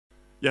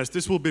Yes,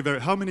 this will be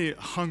very... How many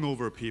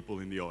hungover people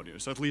in the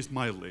audience? At least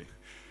mildly.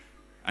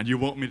 And you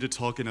want me to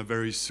talk in a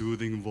very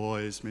soothing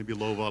voice, maybe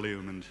low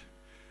volume and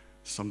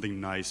something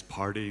nice,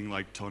 partying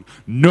like tone?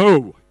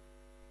 No!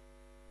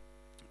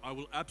 I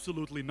will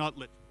absolutely not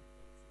let...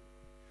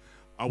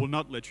 I will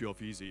not let you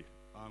off easy.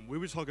 We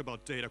will talk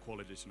about data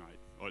quality tonight,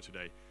 or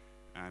today.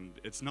 And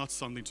it's not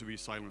something to be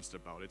silenced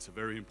about. It's a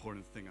very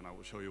important thing, and I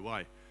will show you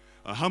why.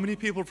 How many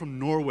people from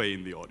Norway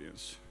in the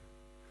audience?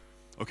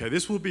 Okay,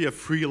 this will be a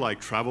free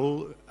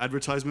travel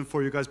advertisement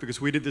for you guys, because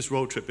we did this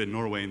road trip in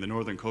Norway in the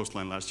northern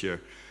coastline last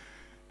year.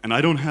 And I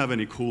don't have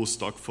any cool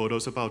stock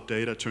photos about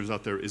data. Turns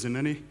out there isn't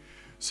any.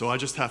 So I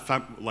just have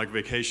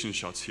vacation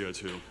shots here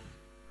too.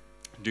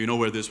 Do you know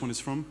where this one is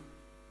from?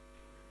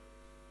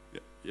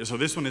 Yeah, so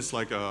this one is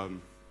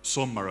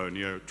Sommarö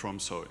near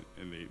Tromsø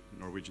in the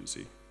Norwegian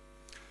Sea.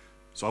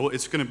 So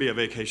it's going to be a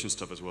vacation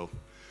stuff as well.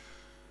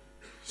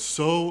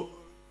 So,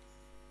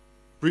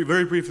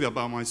 very briefly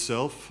about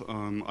myself,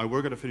 I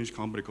work at a Finnish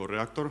company called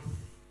Reaktor.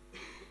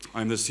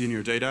 I'm the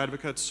senior data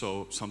advocate,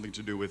 so something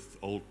to do with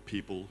old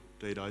people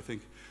data, I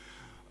think.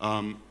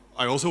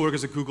 I also work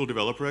as a Google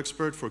developer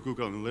expert for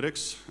Google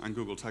Analytics and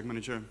Google Tag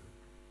Manager.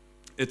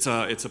 It's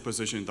a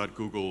position that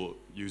Google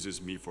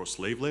uses me for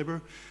slave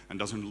labor and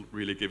doesn't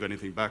really give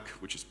anything back,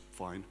 which is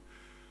fine.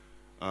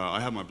 I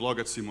have my blog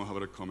at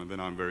simo-ahava.com, and then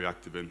I'm very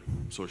active in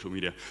social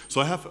media.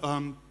 So I have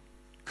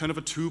kind of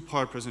a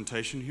two-part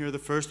presentation here. The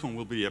first one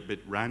will be a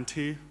bit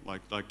ranty,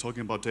 like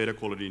talking about data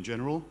quality in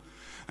general.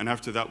 And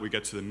after that, we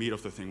get to the meat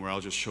of the thing, where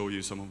I'll just show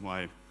you some of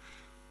my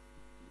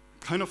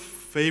kind of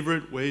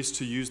favorite ways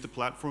to use the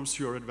platforms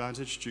to your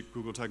advantage,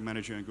 Google Tag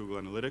Manager and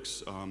Google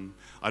Analytics.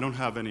 I don't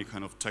have any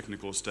kind of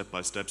technical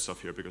step-by-step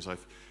stuff here, because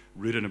I've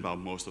written about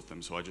most of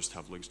them, so I just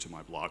have links to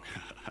my blog.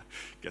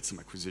 Get some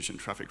acquisition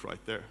traffic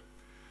right there.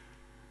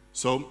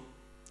 So,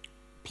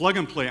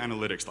 plug-and-play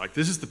analytics,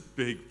 this is the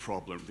big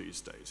problem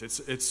these days.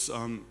 It's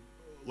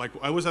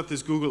I was at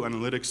this Google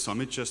Analytics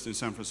Summit just in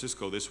San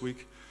Francisco this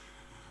week,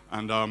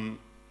 and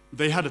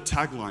they had a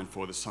tagline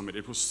for the summit.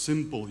 It was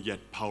simple yet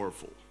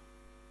powerful.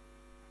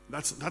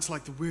 That's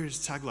like the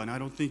weirdest tagline. I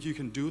don't think you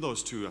can do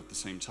those two at the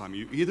same time.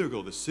 You either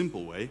go the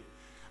simple way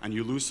and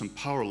you lose some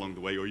power along the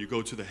way, or you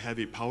go to the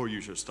heavy power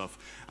user stuff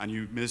and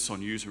you miss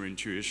on user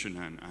intuition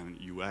and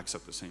UX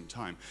at the same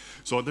time.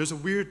 So there's a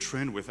weird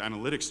trend with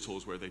analytics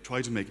tools where they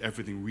try to make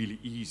everything really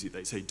easy.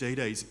 They say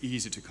data is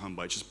easy to come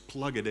by. Just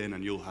plug it in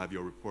and you'll have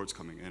your reports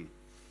coming in.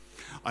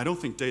 I don't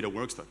think data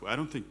works that way. I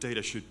don't think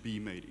data should be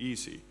made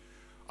easy.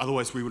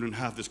 Otherwise, we wouldn't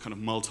have this kind of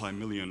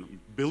multi-million,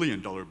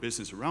 billion-dollar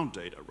business around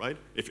data, right?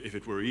 If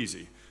it were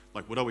easy.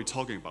 What are we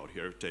talking about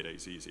here if data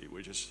is easy?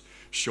 We're just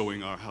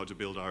showing how to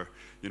build our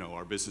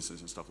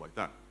businesses and stuff like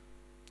that.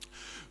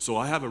 So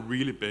I have a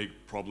really big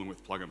problem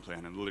with plug-and-play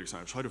analytics,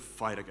 and I try to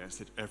fight against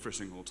it every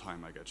single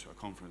time I get to a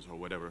conference or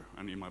whatever,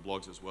 and in my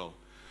blogs as well.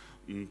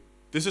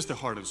 This is the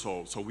heart and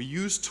soul. So we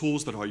use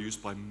tools that are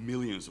used by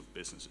millions of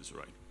businesses,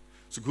 right?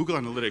 So Google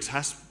Analytics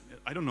has,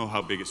 I don't know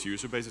how big its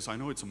user base is. I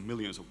know it's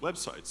millions of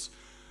websites.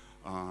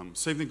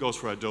 Same thing goes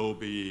for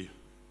Adobe,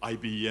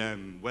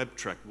 IBM,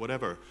 WebTrack,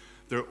 whatever.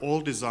 They're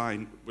all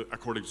designed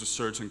according to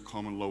certain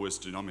common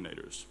lowest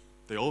denominators.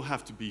 They all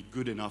have to be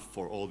good enough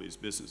for all these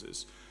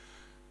businesses.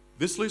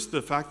 This leads to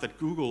the fact that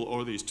Google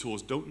or these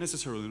tools don't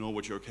necessarily know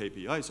what your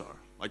KPIs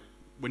are.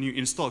 When you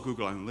install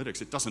Google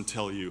Analytics, it doesn't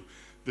tell you,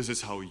 this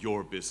is how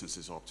your business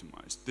is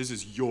optimized. This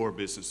is your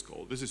business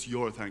goal. This is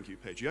your thank you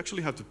page. You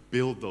actually have to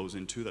build those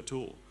into the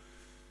tool,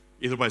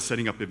 either by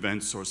setting up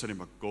events or setting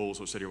up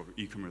goals or setting up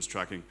e-commerce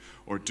tracking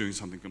or doing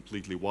something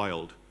completely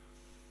wild.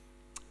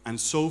 And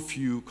so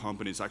few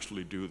companies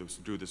actually do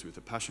this with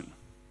a passion.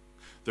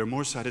 They're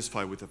more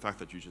satisfied with the fact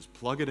that you just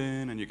plug it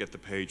in and you get the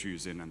page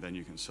views in and then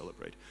you can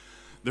celebrate.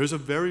 There's a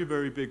very,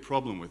 very big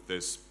problem with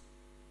this.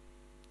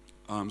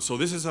 So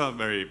this is a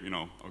very,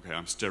 okay,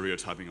 I'm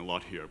stereotyping a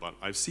lot here, but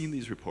I've seen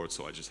these reports,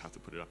 so I just have to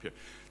put it up here.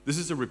 This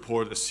is a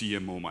report a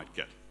CMO might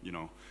get,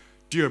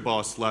 Dear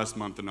boss, last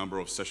month the number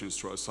of sessions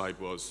to our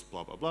site was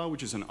blah, blah, blah,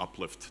 which is an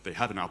uplift. They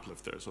have an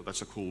uplift there, so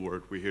that's a cool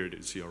word. We hear it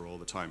in CRO all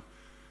the time.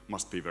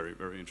 Must be very,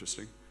 very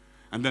interesting.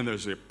 And then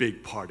there's a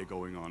big party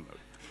going on.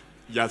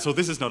 Yeah, so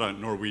this is not a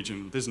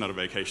Norwegian, this is not a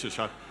vacation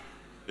shot.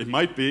 It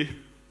might be,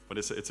 but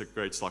it's a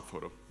great stock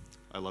photo.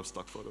 I love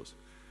stock photos.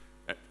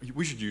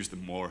 We should use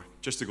them more,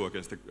 just to go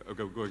against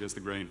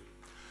the grain.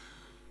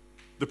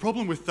 The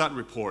problem with that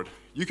report,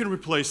 you can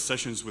replace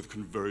sessions with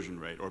conversion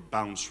rate or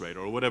bounce rate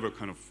or whatever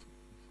kind of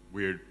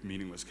weird,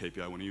 meaningless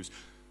KPI I want to use.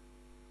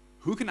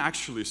 Who can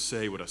actually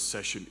say what a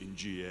session in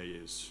GA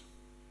is?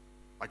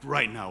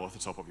 Right now, off the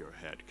top of your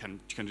head,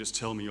 can just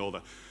tell me all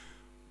the.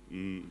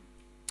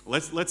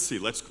 Let's see.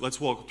 Let's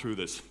walk through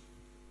this.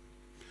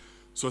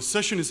 So a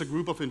session is a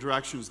group of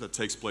interactions that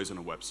takes place on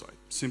a website.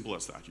 Simple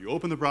as that. You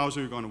open the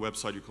browser, you go on a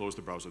website, you close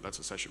the browser. That's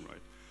a session,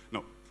 right?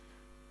 No,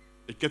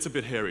 it gets a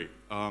bit hairy.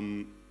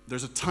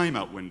 There's a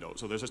timeout window.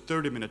 So there's a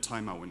 30-minute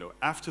timeout window.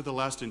 After the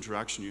last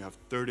interaction, you have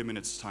 30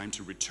 minutes time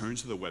to return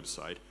to the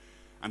website,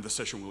 and the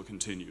session will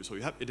continue. So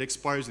it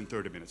expires in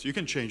 30 minutes. You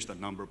can change that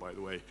number, by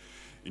the way,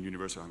 in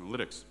Universal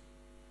Analytics.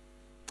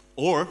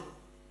 Or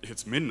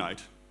it's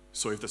midnight,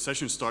 so if the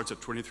session starts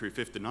at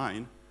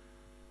 23:59,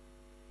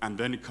 and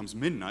then it comes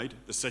midnight,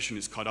 the session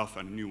is cut off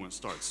and a new one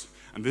starts.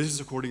 And this is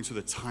according to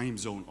the time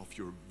zone of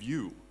your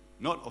view,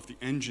 not of the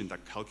engine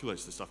that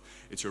calculates this stuff.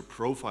 It's your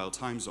profile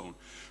time zone.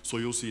 So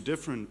you'll see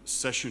different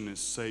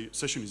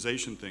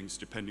sessionization things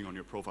depending on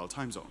your profile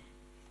time zone.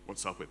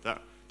 What's up with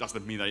that? Does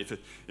that mean that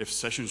if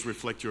sessions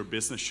reflect your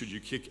business, should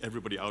you kick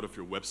everybody out of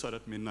your website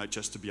at midnight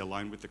just to be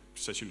aligned with the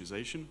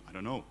sessionization? I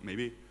don't know,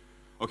 maybe.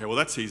 Okay, well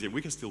that's easy,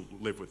 we can still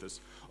live with this.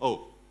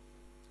 Oh,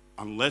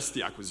 unless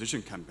the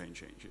acquisition campaign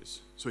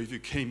changes. So if you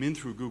came in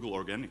through Google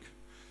Organic,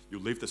 you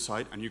leave the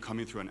site and you come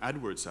in through an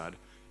AdWords ad,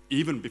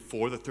 even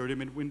before the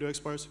 30-minute window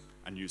expires,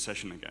 a new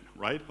session again,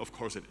 right? Of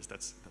course it is,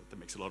 that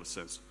makes a lot of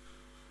sense.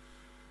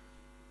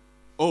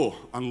 Oh,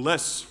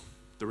 unless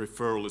the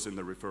referral is in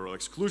the referral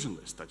exclusion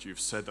list, that you've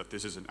said that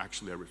this isn't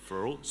actually a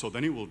referral, so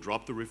then it will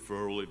drop the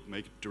referral, it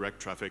make direct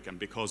traffic, and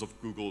because of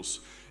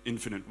Google's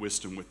infinite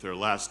wisdom with their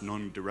last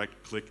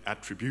non-direct click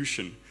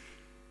attribution,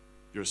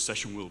 your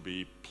session will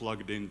be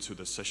plugged into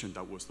the session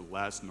that was the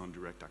last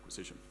non-direct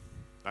acquisition.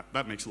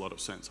 That makes a lot of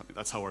sense. I mean,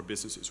 that's how our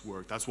businesses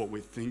work. That's what we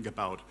think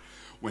about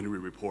when we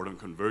report on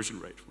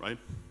conversion rate, right?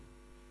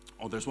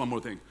 Oh, there's one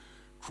more thing.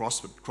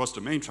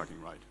 Cross-domain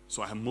tracking, right?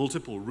 So I have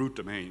multiple root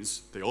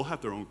domains. They all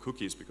have their own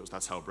cookies because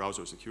that's how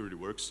browser security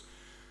works.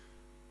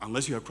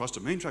 Unless you have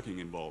cross-domain tracking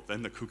involved,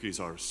 then the cookies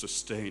are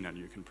sustained and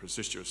you can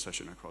persist your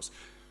session across.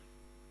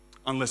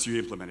 Unless you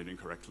implement it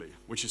incorrectly,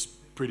 which is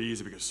pretty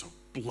easy because it's so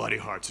bloody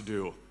hard to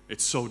do.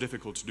 It's so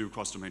difficult to do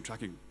cross-domain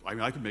tracking. I mean,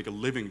 I could make a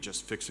living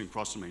just fixing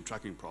cross-domain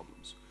tracking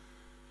problems.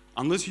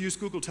 Unless you use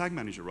Google Tag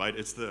Manager, right?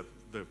 It's the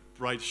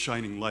bright,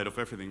 shining light of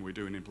everything we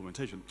do in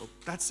implementation. Well,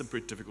 that's a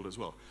bit difficult as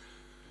well.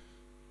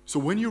 So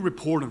when you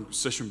report on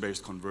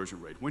session-based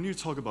conversion rate, when you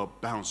talk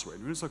about bounce rate,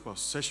 when you talk about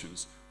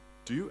sessions,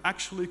 do you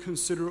actually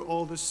consider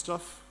all this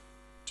stuff?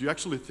 Do you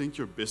actually think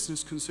your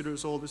business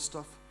considers all this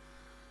stuff?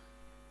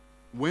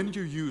 When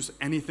you use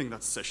anything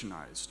that's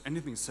sessionized,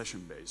 anything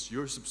session-based,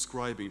 you're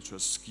subscribing to a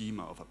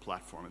schema of a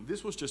platform. And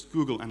this was just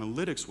Google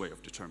Analytics' way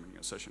of determining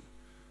a session.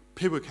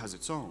 Pivot has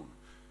its own.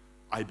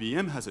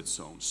 IBM has its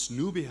own.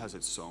 Snoopy has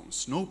its own.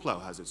 Snowplow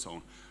has its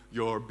own.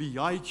 Your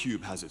BI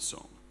Cube has its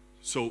own.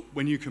 So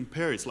when you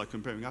compare, it's like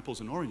comparing apples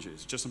and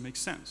oranges. It doesn't make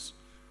sense.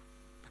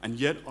 And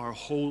yet our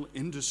whole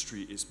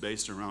industry is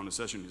based around a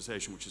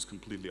sessionization, which is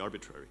completely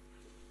arbitrary.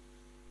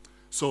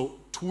 So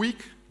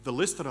tweak the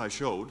list that I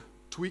showed,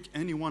 tweak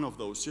any one of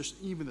those, just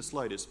even the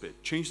slightest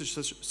bit. Change the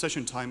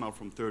session timeout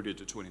from 30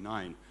 to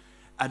 29.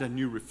 Add a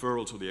new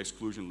referral to the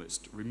exclusion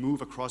list.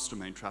 Remove a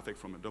cross-domain traffic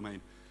from a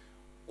domain.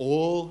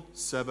 All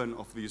 7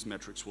 of these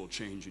metrics will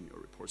change in your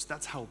reports.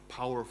 That's how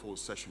powerful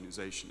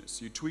sessionization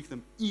is. You tweak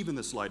them even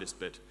the slightest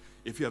bit.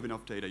 If you have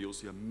enough data, you'll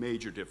see a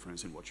major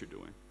difference in what you're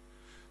doing.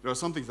 There are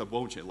some things that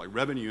won't change, like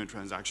revenue and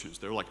transactions.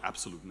 They're like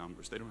absolute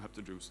numbers. They don't have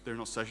to do, they're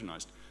not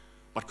sessionized.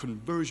 But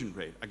conversion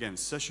rate, again,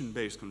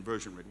 session-based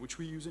conversion rate, which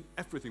we use in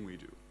everything we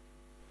do.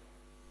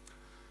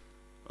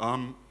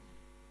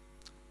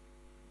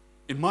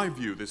 In my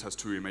view, this has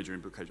 2 major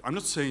implications. I'm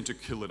not saying to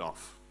kill it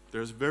off.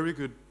 There's very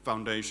good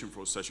foundation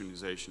for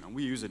sessionization, and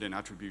we use it in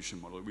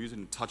attribution model. We use it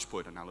in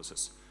touchpoint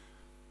analysis.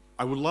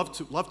 I would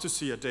love to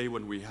see a day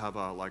when we have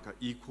like an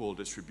equal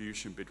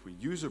distribution between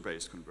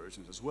user-based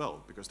conversions as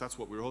well, because that's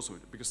what we're also,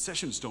 because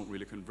sessions don't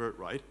really convert,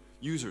 right?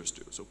 Users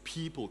do, so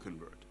people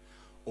convert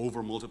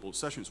over multiple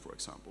sessions, for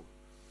example.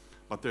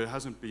 But there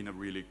hasn't been a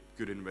really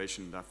good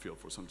innovation in that field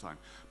for some time.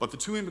 But the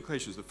 2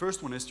 implications, the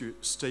first one is to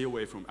stay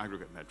away from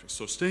aggregate metrics.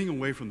 So staying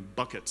away from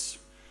buckets,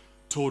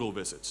 total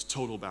visits,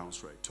 total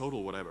bounce rate,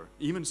 total whatever.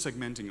 Even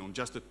segmenting on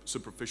just the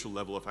superficial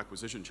level of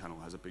acquisition channel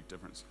has a big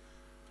difference.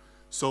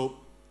 So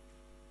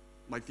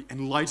like the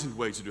enlightened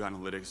way to do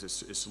analytics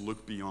is to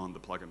look beyond the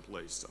plug and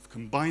play stuff.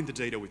 Combine the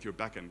data with your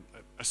backend.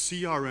 A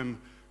CRM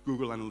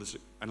Google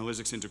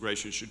Analytics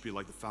integration should be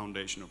like the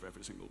foundation of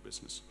every single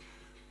business.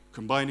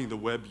 Combining the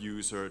web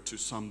user to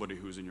somebody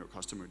who's in your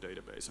customer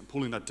database and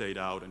pulling that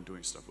data out and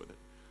doing stuff with it.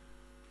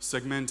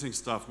 Segmenting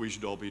stuff, we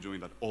should all be doing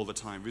that all the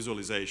time.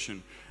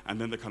 Visualization, and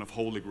then the kind of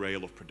holy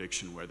grail of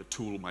prediction where the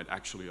tool might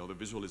actually, or the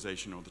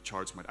visualization or the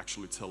charts might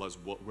actually tell us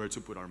where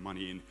to put our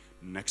money in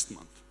next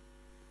month.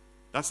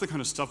 That's the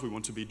kind of stuff we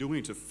want to be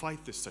doing to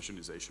fight this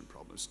sessionization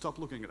problem. Stop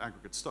looking at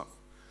aggregate stuff.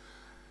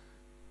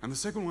 And the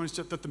second one is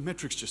just that the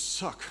metrics just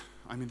suck.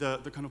 I mean, the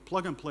kind of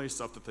plug and play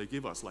stuff that they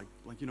give us, like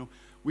you know,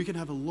 we can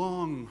have a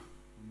long,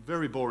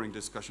 very boring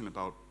discussion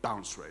about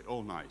bounce rate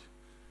all night.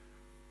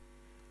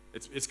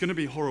 It's going to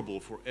be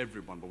horrible for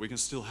everyone, but we can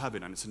still have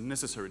it, and it's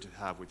necessary to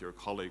have with your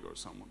colleague or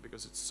someone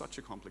because it's such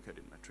a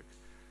complicated metric.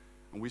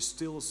 And we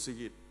still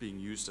see it being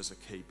used as a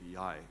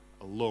KPI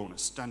alone, a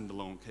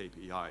standalone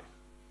KPI.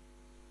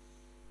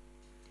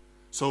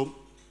 So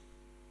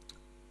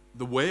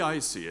the way I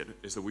see it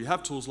is that we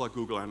have tools like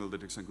Google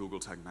Analytics and Google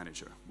Tag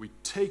Manager. We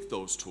take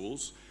those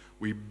tools,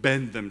 we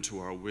bend them to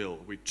our will.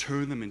 We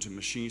turn them into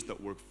machines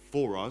that work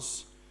for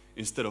us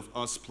instead of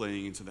us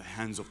playing into the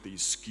hands of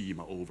these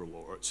schema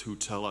overlords who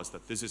tell us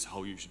that this is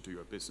how you should do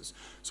your business.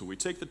 So we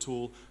take the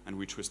tool and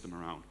we twist them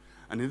around.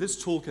 And in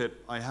this toolkit,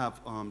 I have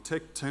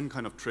take 10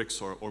 kind of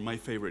tricks or my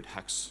favorite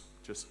hacks,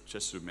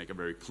 just to make a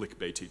very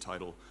clickbaity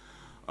title,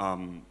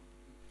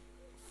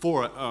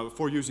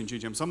 for using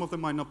GTM. Some of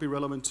them might not be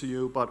relevant to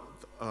you, but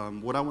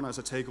what I want as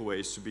a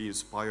takeaway is to be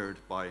inspired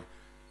by,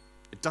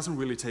 it doesn't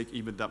really take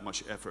even that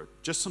much effort.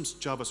 Just some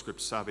JavaScript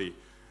savvy,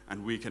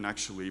 and we can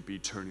actually be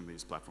turning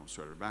these platforms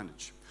to our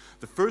advantage.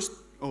 The first,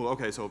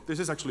 so this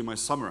is actually my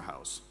summer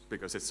house,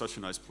 because it's such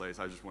a nice place.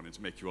 I just wanted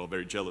to make you all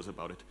very jealous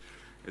about it.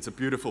 It's a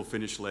beautiful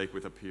Finnish lake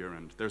with a pier,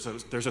 and there's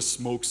a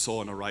smoke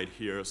sauna right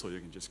here, so you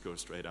can just go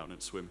straight out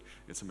and swim.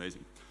 It's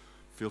amazing.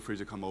 Feel free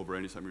to come over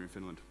anytime you're in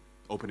Finland.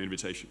 Open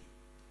invitation.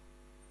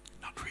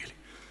 Not really.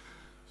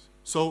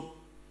 So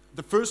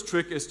the first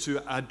trick is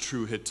to add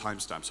true hit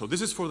timestamps. So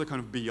this is for the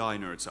kind of BI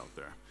nerds out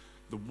there.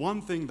 The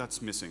one thing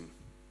that's missing,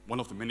 one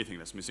of the many things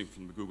that's missing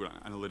from the Google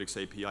Analytics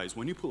API is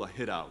when you pull a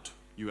hit out,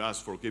 you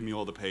ask for, give me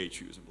all the page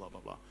views and blah, blah,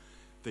 blah.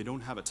 They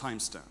don't have a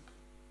timestamp.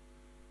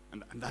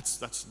 And that's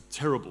a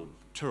terrible,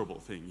 terrible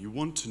thing. You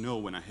want to know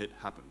when a hit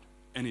happened,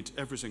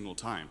 every single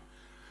time.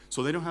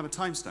 So they don't have a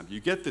timestamp.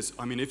 You get this,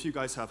 I mean, if you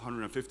guys have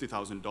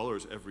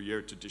 $150,000 every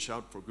year to dish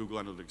out for Google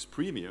Analytics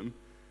Premium,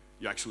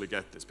 you actually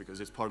get this because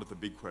it's part of the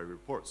BigQuery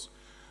reports.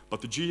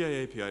 But the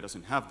GA API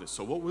doesn't have this.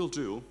 So what we'll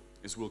do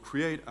is we'll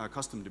create a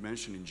custom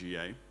dimension in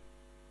GA.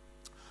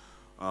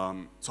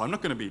 So I'm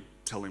not going to be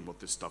telling what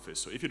this stuff is.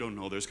 So if you don't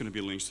know, there's going to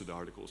be links to the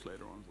articles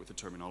later on with the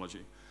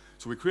terminology.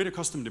 So we create a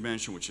custom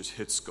dimension, which is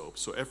hit scope.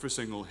 So every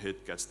single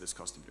hit gets this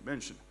custom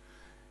dimension.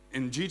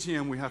 In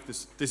GTM, we have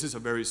this is a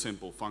very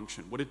simple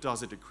function. What it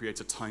does is it creates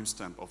a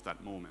timestamp of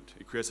that moment.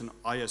 It creates an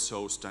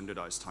ISO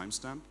standardized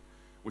timestamp,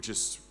 which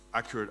is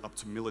accurate up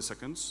to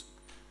milliseconds.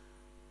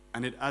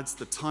 And it adds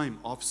the time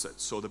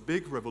offset. So the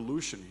big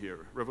revelation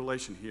here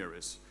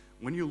is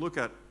when you look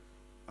at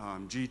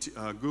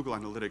Google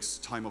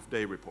Analytics time of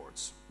day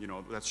reports,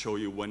 that show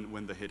you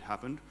when the hit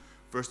happened.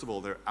 First of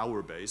all, they're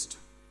hour-based.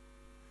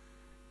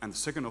 And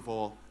second of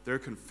all, they're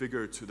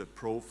configured to the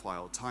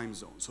profile time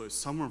zone. So if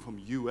someone from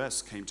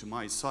US came to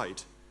my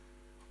site,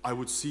 I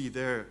would see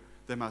them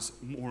as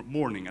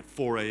morning at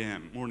 4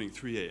 a.m., morning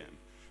 3 a.m.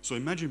 So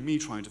imagine me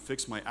trying to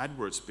fix my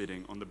AdWords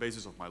bidding on the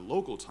basis of my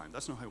local time.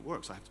 That's not how it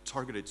works. I have to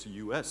target it to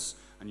US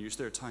and use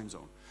their time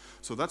zone.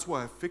 So that's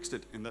why I fixed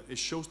it in that it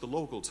shows the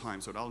local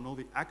time, so that I'll know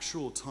the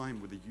actual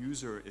time where the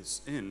user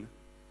is in,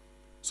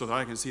 so that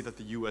I can see that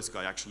the US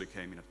guy actually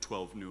came in at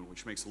 12 noon,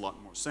 which makes a lot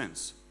more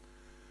sense.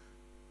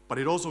 But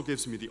it also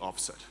gives me the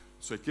offset.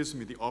 So it gives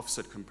me the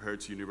offset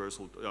compared to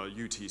universal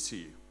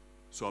UTC.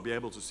 So I'll be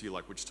able to see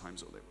which time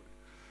zone they were in.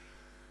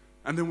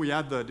 And then we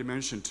add the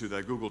dimension to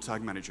the Google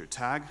Tag Manager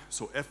tag.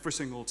 So every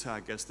single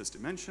tag gets this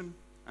dimension.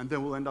 And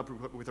then we'll end up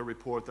with a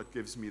report that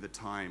gives me the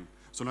time.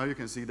 So now you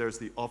can see there's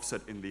the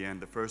offset in the end.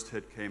 The first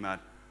hit came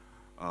at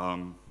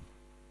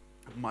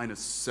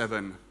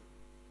 -7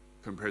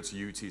 compared to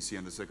UTC,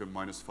 and the second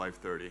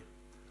 -530.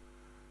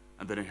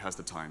 And then it has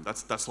the time.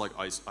 That's like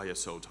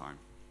ISO time.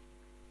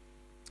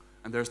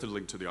 And there's the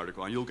link to the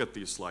article. And you'll get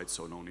these slides,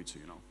 so no need to,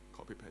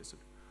 copy paste it.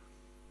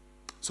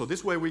 So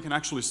this way we can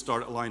actually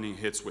start aligning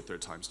hits with their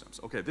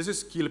timestamps. Okay, this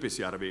is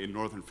Kilpisjärvi in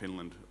northern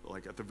Finland,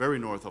 like at the very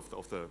north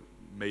of the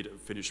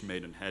Finnish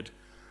Maidenhead.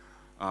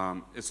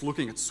 It's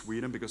looking at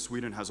Sweden because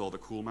Sweden has all the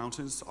cool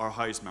mountains. Our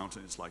highest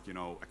mountain is like,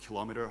 a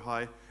kilometer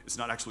high. It's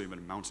not actually even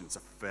a mountain, it's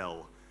a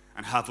fell.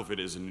 And half of it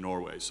is in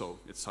Norway, so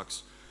it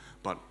sucks.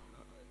 But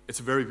it's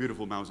a very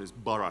beautiful mountain. It's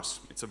Baras.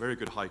 It's a very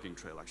good hiking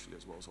trail actually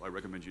as well, so I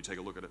recommend you take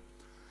a look at it.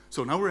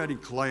 So now we're adding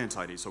client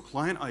ID. So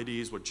client ID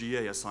is what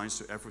GA assigns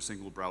to every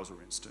single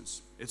browser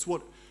instance. It's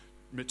what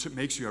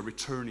makes you a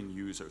returning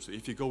user. So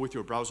if you go with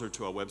your browser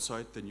to a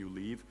website, then you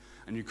leave,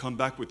 and you come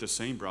back with the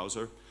same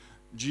browser,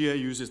 GA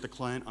uses the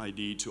client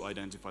ID to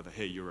identify that,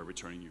 hey, you're a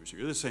returning user.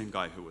 You're the same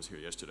guy who was here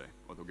yesterday,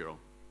 or the girl.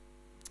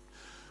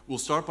 We'll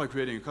start by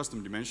creating a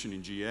custom dimension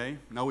in GA.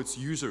 Now it's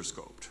user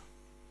scoped.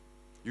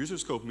 User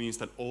scope means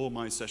that all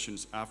my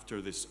sessions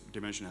after this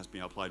dimension has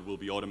been applied will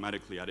be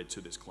automatically added to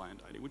this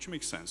client ID, which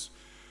makes sense,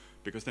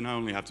 because then I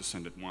only have to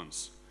send it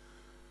once.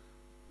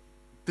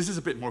 This is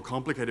a bit more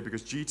complicated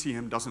because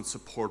GTM doesn't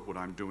support what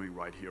I'm doing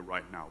right here,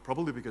 right now.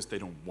 Probably because they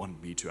don't want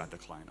me to add the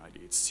client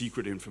ID. It's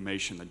secret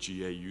information that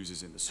GA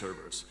uses in the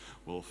servers.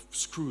 Well,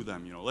 screw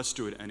them, let's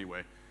do it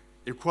anyway.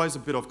 It requires a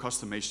bit of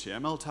custom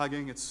HTML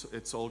tagging.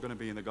 It's all going to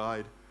be in the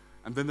guide.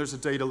 And then there's a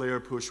data layer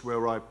push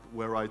where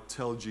I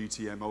tell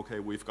GTM, okay,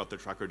 we've got the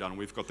tracker done,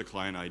 we've got the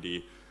client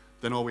ID.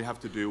 Then all we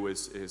have to do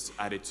is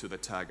add it to the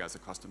tag as a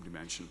custom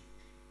dimension.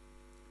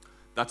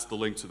 That's the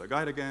link to the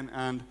guide again,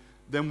 and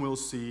then we'll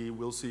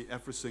see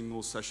every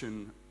single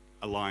session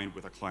aligned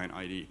with a client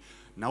ID.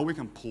 Now we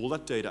can pull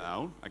that data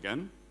out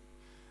again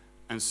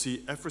and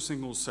see every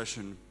single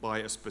session by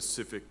a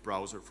specific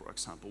browser, for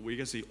example. We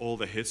can see all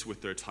the hits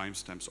with their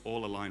timestamps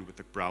all aligned with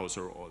the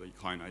browser or the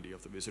client ID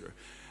of the visitor.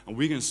 And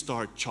we can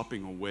start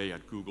chopping away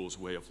at Google's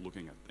way of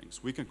looking at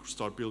things. We can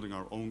start building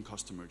our own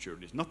customer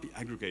journeys, not the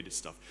aggregated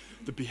stuff.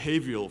 The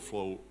behavioral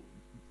flow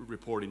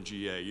report in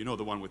GA,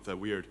 the one with the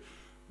weird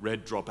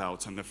red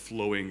dropouts and the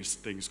flowing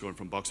things going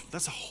from box.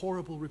 That's a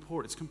horrible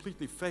report. It's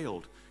completely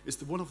failed.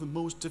 It's one of the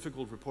most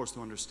difficult reports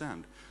to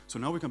understand. So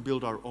now we can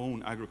build our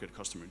own aggregate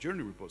customer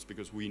journey reports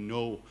because we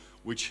know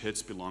which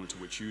hits belong to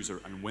which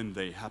user and when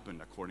they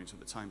happened according to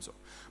the time zone.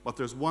 But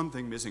there's one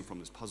thing missing from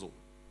this puzzle,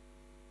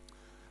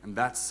 and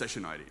that's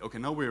session ID. Okay,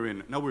 now we're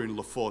in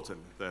Lofoten,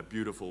 the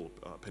beautiful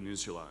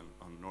peninsula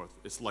on north.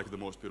 It's like the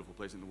most beautiful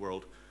place in the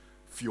world.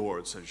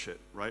 Fjords and shit,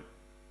 right?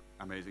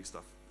 Amazing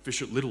stuff.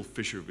 Little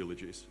fisher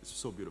villages. It's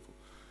so beautiful.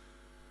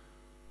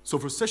 So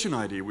for session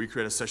ID, we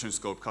create a session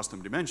scope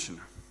custom dimension.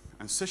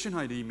 And session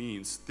ID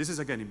means, this is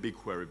again in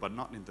BigQuery, but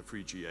not in the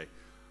free GA.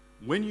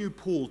 When you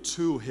pull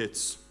 2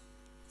 hits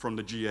from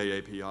the GA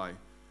API,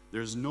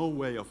 there's no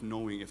way of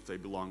knowing if they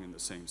belong in the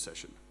same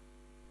session.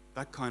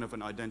 That kind of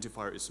an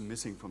identifier is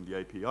missing from the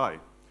API.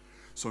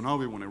 So now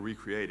we want to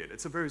recreate it.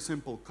 It's a very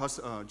simple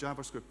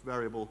JavaScript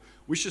variable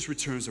which just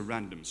returns a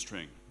random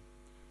string.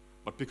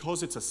 But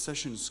because it's a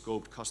session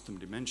scoped custom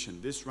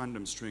dimension, this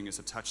random string is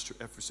attached to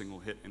every single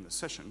hit in the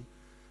session.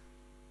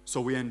 So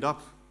we end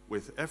up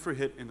with every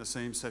hit in the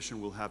same session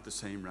will have the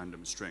same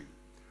random string.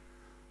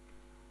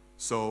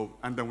 So,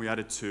 and then we add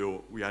it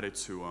to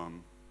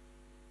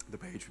the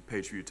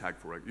page view tag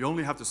for it. You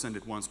only have to send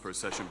it once per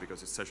session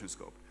because it's session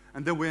scoped.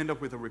 And then we end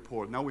up with a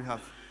report. Now we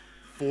have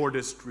 4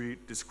 discrete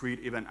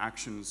event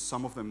actions.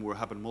 Some of them will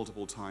happen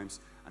multiple times,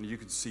 and you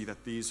can see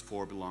that these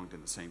 4 belonged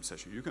in the same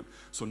session.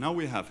 So now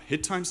we have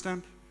hit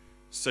timestamp,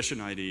 session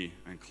ID,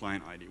 and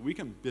client ID. We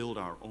can build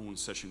our own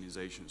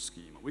sessionization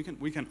schema. We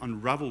can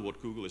unravel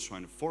what Google is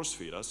trying to force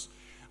feed us,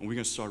 and we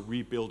can start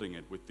rebuilding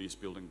it with these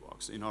building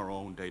blocks in our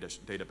own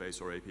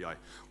database or API.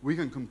 We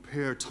can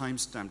compare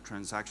timestamp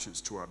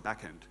transactions to our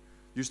backend.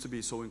 Used to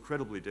be so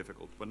incredibly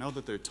difficult, but now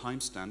that they're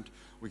timestamped,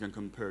 we can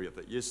compare it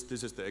that, yes,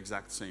 this is the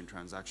exact same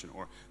transaction,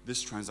 or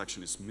this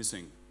transaction is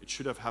missing. It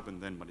should have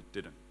happened then, but it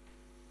didn't.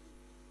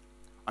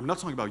 I'm not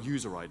talking about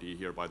user ID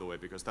here, by the way,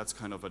 because that's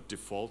kind of a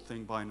default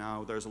thing by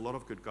now. There's a lot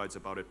of good guides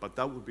about it, but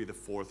that would be the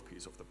 4th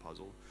piece of the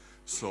puzzle.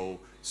 So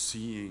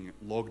seeing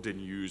logged in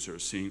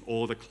users, seeing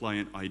all the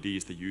client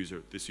IDs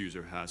this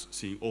user has,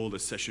 seeing all the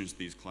sessions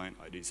these client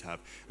IDs have,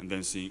 and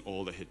then seeing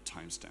all the hit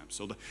timestamps.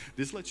 So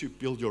this lets you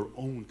build your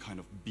own kind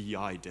of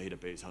BI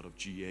database out of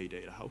GA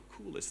data. How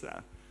cool is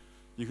that?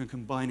 You can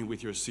combine it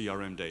with your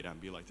CRM data and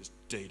be like this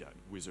data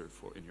wizard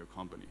in your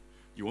company.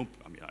 You won't,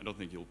 I mean, I don't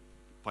think you'll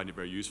find it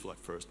very useful at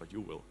first, but you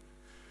will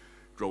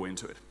grow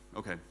into it.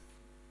 Okay.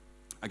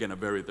 Again,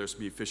 there's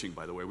me fishing,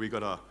 by the way. We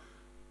got a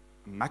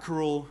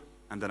mackerel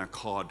and then a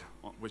cod,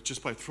 which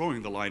just by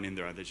throwing the line in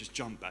there, they just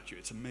jump at you.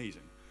 It's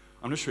amazing.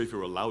 I'm not sure if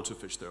you're allowed to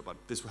fish there, but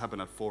this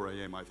happened at 4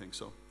 a.m., I think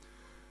so.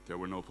 There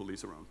were no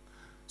police around.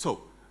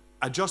 So,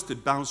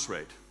 adjusted bounce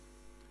rate.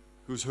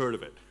 Who's heard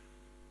of it?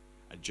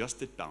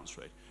 Adjusted bounce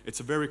rate. It's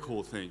a very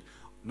cool thing.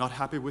 Not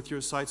happy with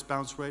your site's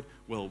bounce rate?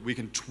 Well, we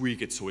can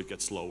tweak it so it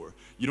gets lower.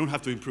 You don't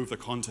have to improve the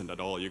content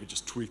at all. You can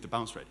just tweak the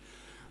bounce rate.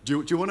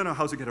 Do you want to know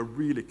how to get a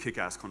really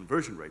kick-ass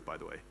conversion rate, by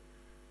the way?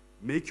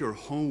 Make your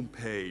home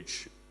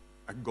page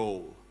a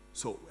goal.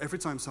 So every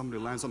time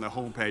somebody lands on their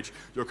home page,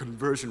 your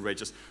conversion rate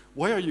just,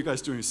 why are you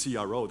guys doing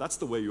CRO? That's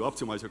the way you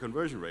optimize your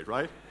conversion rate,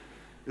 right?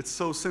 It's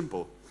so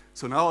simple.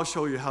 So now I'll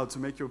show you how to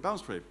make your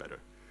bounce rate better.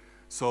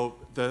 So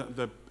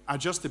the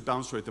adjusted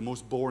bounce rate, the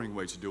most boring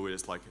way to do it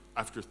is like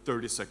after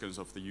 30 seconds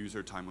of the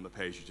user time on the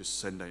page, you just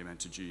send them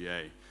into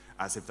GA,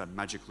 as if that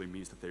magically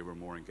means that they were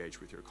more engaged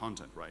with your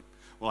content, right?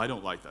 Well, I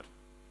don't like that.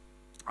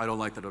 I don't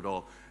like that at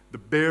all. The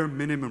bare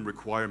minimum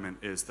requirement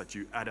is that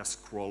you add a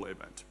scroll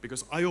event,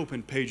 because I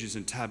open pages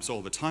and tabs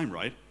all the time,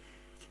 right?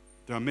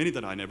 There are many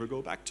that I never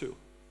go back to.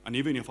 And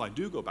even if I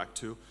do go back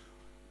to,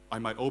 I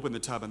might open the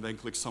tab and then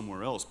click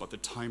somewhere else, but the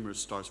timer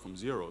starts from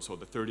 0, so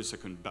the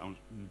 30-second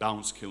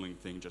bounce killing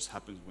thing just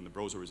happens when the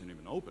browser isn't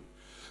even open.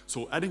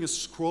 So adding a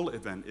scroll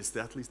event is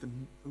at least the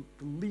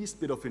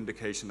least bit of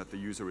indication that the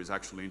user is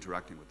actually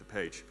interacting with the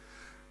page.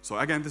 So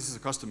again, this is a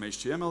custom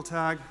HTML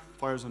tag,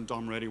 fires on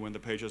DOM ready when the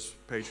page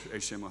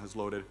HTML has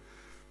loaded.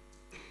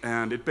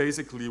 And it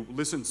basically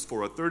listens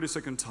for a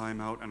 30-second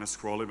timeout and a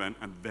scroll event,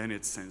 and then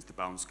it sends the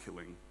bounce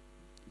killing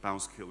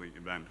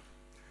event.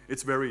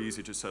 It's very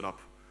easy to set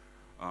up.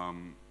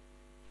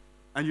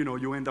 And you know,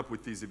 you end up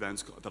with these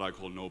events that I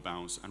call no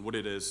bounce, and what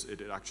it is,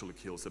 it actually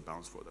kills the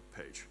bounce for the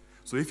page.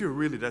 So if you're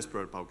really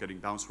desperate about getting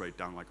bounce rate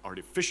down like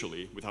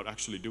artificially without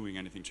actually doing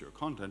anything to your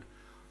content,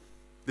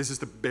 this is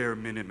the bare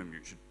minimum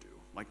you should do.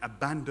 Like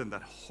abandon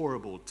that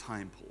horrible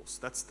time pulse.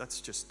 That's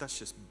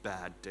just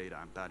bad data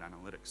and bad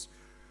analytics.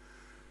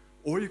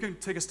 Or you can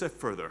take a step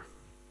further.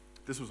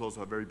 This was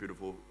also a very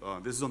beautiful,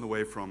 this is on the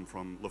way from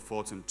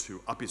Lofoten to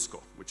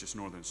Abisko, which is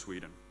northern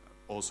Sweden.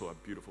 Also a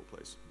beautiful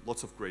place.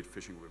 Lots of great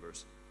fishing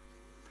rivers.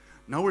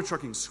 Now we're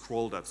tracking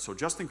scroll depth. So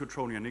Justin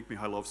Kutroni and Nick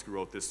Mihailovsky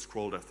wrote this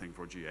scroll depth thing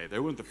for GA. They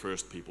weren't the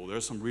first people.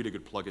 There's some really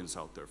good plugins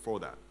out there for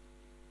that.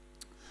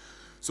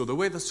 So the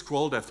way the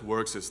scroll depth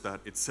works is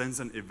that it sends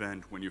an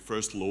event when you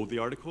first load the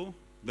article,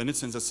 then it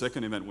sends a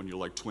second event when you're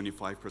like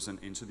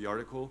 25% into the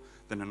article,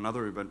 then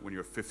another event when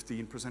you're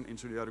 15%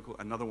 into the article,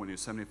 another when you're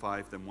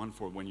 75%, then one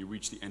for when you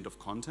reach the end of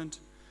content,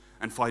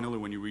 and finally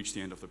when you reach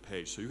the end of the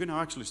page. So you can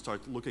actually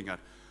start looking at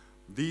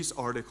these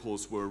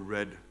articles were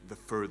read the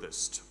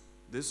furthest.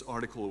 This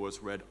article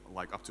was read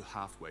like up to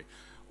halfway.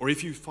 Or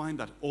if you find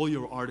that all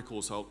your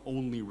articles are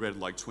only read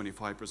like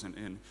 25%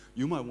 in,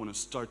 you might want to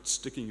start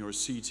sticking your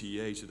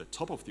CTA to the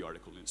top of the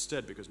article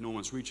instead because no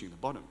one's reaching the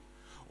bottom.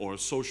 Or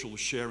social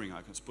sharing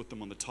icons, put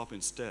them on the top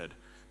instead.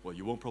 Well,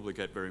 you won't probably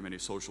get very many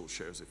social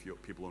shares if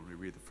people only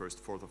read the first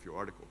fourth of your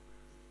article.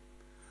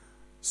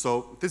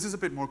 So this is a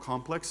bit more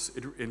complex.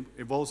 It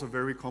involves a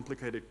very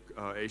complicated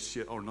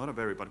HTML, or not a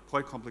very, but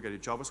quite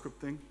complicated JavaScript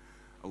thing.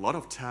 A lot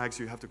of tags,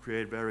 you have to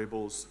create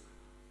variables,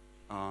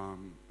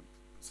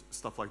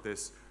 stuff like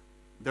this.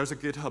 There's a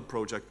GitHub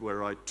project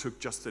where I took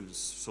Justin's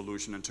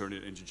solution and turned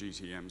it into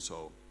GTM,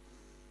 so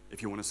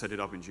if you want to set it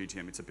up in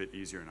GTM, it's a bit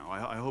easier now.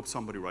 I hope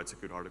somebody writes a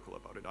good article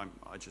about it.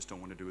 I just don't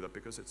want to do that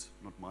because it's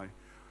not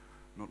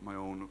my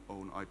own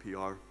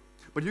IPR.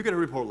 But you get a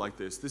report like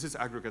this. This is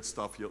aggregate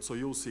stuff, so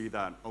you'll see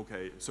that,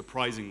 okay,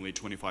 surprisingly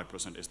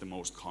 25% is the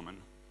most common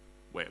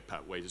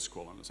way to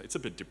scroll on this. It's a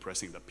bit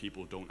depressing that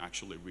people don't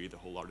actually read the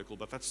whole article,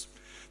 but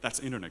that's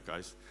internet,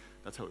 guys.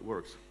 That's how it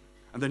works.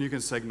 And then you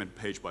can segment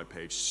page by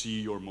page,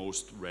 see your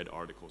most read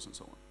articles and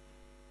so on.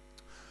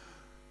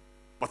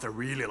 But the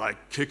really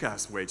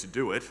kick-ass way to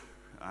do it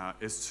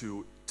is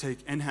to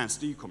take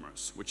enhanced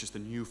e-commerce, which is the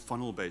new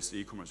funnel-based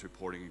e-commerce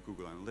reporting in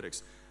Google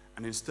Analytics,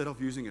 and instead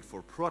of using it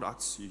for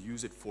products, you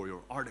use it for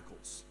your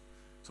articles.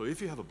 So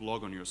if you have a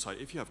blog on your site,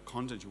 if you have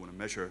content you want to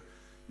measure,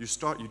 you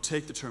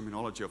take the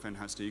terminology of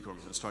enhanced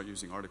e-commerce and start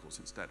using articles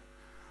instead.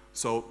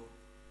 So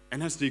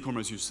enhanced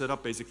e-commerce, you set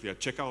up basically a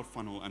checkout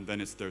funnel, and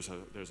then there's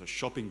a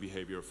shopping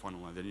behavior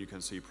funnel, and then you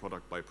can see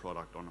product by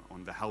product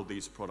on how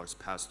these products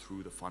pass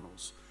through the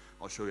funnels.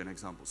 I'll show you an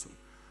example soon.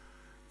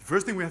 The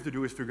first thing we have to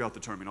do is figure out the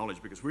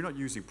terminology, because we're not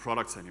using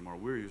products anymore,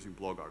 we're using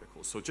blog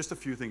articles. So just a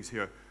few things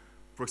here.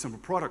 For example,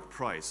 product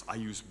price, I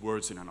use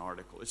words in an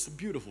article. It's a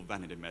beautiful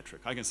vanity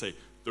metric. I can say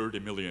 30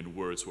 million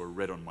words were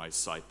read on my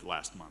site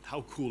last month.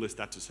 How cool is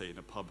that to say in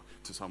a pub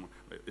to someone?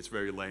 It's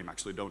very lame,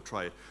 actually, don't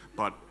try it.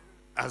 But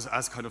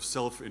as kind of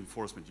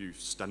self-enforcement, you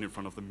stand in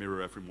front of the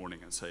mirror every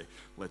morning and say,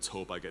 let's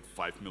hope I get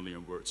 5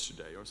 million words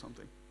today or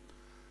something.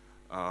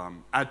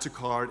 Add to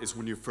cart is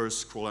when you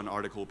first scroll an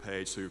article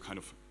page, so you're kind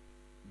of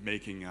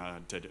making,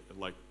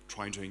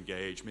 trying to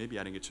engage, maybe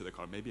adding it to the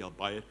cart, maybe I'll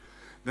buy it.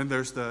 Then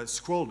there's the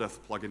scroll depth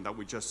plugin that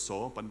we just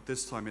saw, but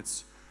this time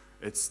it's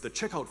the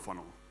checkout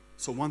funnel.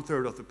 So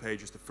 1/3 of the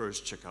page is the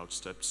first checkout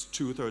steps,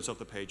 2/3 of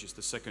the page is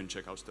the second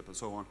checkout step, and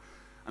so on.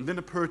 And then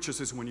the purchase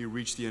is when you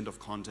reach the end of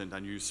content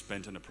and you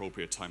spent an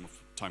appropriate time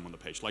on the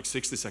page. Like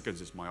 60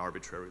 seconds is my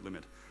arbitrary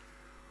limit.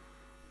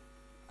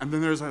 And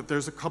then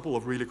there's a couple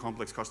of really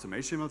complex custom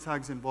HTML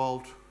tags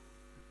involved.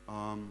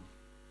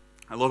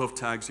 A lot of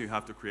tags you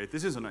have to create.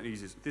 This is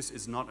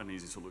not an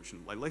easy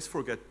solution. Let's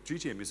forget,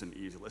 GTM isn't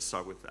easy. Let's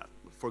start with that.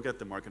 Forget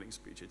the marketing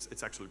speech.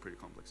 It's actually pretty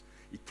complex.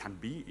 It can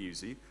be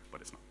easy,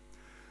 but it's not.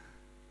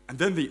 And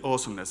then the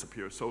awesomeness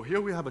appears. So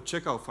here we have a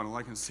checkout funnel.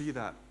 I can see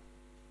that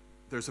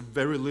there's a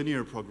very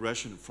linear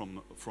progression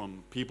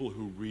from people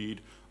who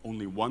read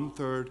only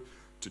 1/3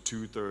 to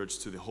 2/3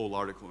 to the whole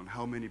article, and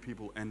how many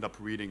people end up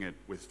reading it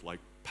with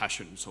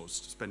passion, so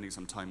spending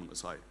some time on the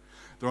site.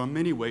 There are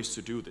many ways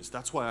to do this.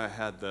 That's why I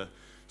had the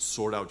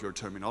sort out your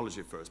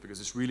terminology first, because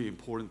it's really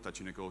important that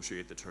you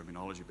negotiate the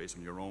terminology based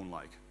on your own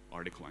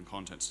article and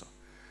content stuff.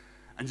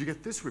 And you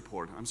get this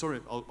report. I'm sorry,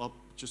 I'll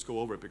just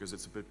go over it because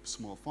it's a bit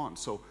small font.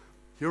 So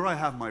here I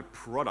have my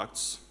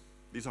products.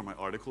 These are my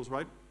articles,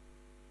 right?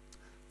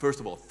 First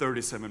of all,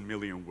 37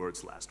 million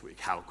words last week.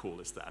 How cool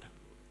is that?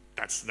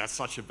 That's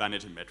such a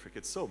vanity metric.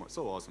 It's so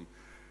awesome.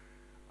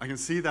 I can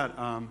see that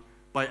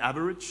by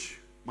average,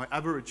 my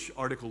average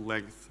article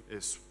length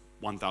is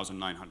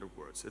 1,900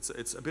 words.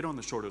 It's a bit on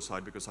the shorter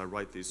side because I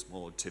write these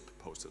small tip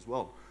posts as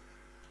well.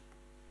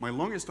 My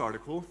longest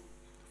article,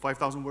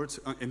 5,000 words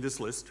in this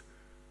list,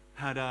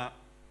 had a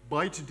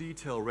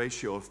byte-to-detail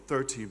ratio of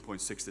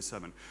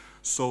 13.67.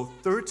 So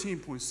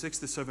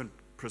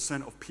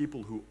 13.67% of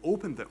people who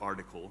opened the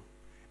article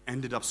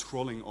ended up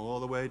scrolling all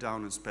the way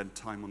down and spent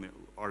time on the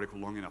article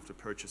long enough to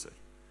purchase it.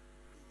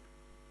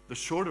 The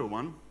shorter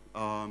one,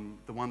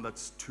 the one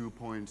that's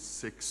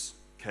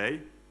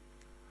 2.6K,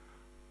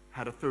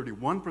 had a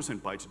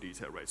 31%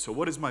 byte-to-detail rate. So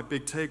what is my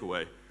big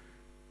takeaway?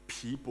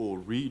 People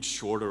read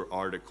shorter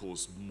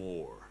articles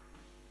more.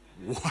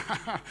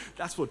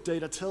 That's what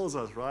data tells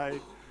us,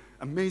 right?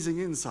 Amazing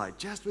insight,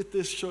 just with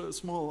this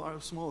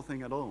small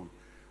thing alone.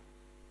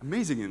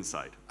 Amazing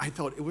insight. I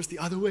thought it was the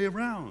other way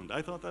around.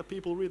 I thought that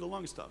people read the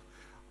long stuff.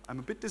 I'm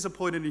a bit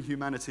disappointed in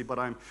humanity, but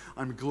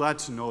I'm glad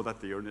to know that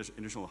the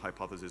initial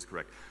hypothesis is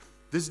correct.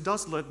 This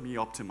does let me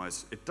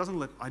optimize. It doesn't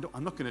let.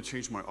 I'm not going to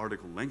change my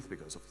article length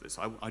because of this.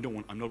 I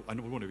don't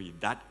want to be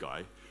that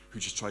guy who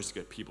just tries to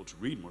get people to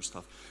read more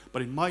stuff.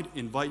 But it might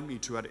invite me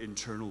to add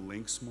internal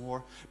links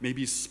more.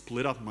 Maybe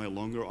split up my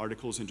longer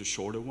articles into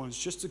shorter ones,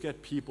 just to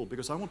get people,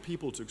 because I want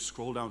people to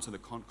scroll down to the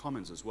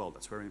comments as well.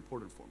 That's very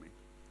important for me.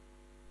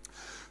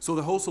 So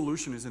the whole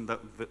solution is in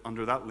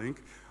under that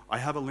link. I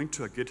have a link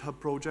to a GitHub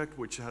project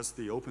which has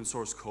the open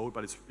source code,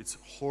 but it's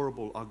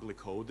horrible, ugly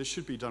code. This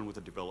should be done with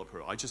a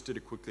developer. I just did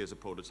it quickly as a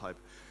prototype,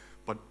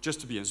 but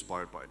just to be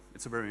inspired by it.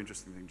 It's a very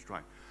interesting thing to try.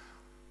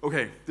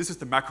 Okay, this is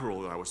the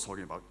mackerel that I was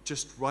talking about.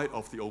 Just right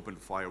off the open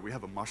fire. We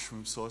have a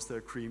mushroom sauce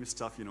there, creamy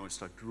stuff. You know,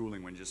 it's like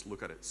drooling when you just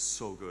look at it. It's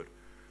so good.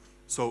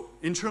 So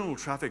internal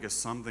traffic is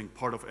something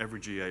part of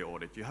every GA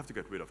audit. You have to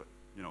get rid of it.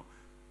 You know,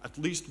 at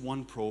least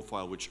one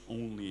profile which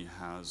only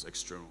has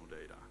external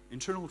data.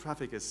 Internal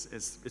traffic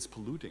is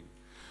polluting.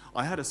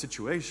 I had a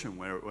situation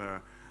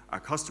where a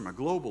customer, a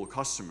global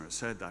customer,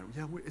 said that,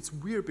 yeah, it's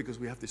weird because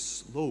we have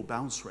this low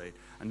bounce rate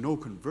and no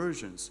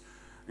conversions.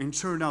 And it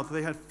turned out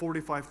they had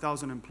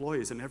 45,000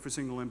 employees, and every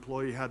single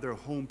employee had their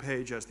home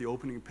page as the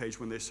opening page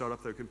when they start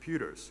up their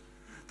computers.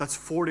 That's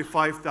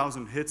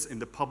 45,000 hits in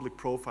the public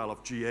profile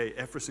of GA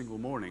every single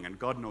morning, and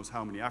God knows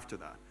how many after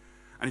that.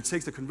 And it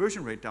takes the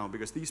conversion rate down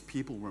because these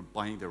people weren't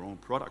buying their own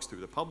products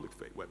through the public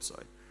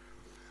website.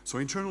 So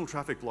internal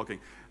traffic blocking,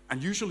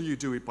 and usually you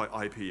do it by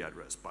IP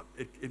address, but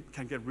it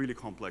can get really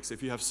complex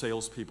if you have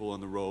salespeople on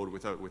the road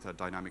with a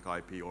dynamic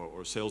IP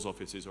or sales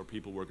offices or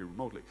people working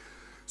remotely.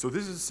 So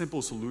this is a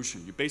simple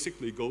solution. You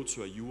basically go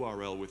to a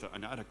URL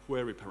and add a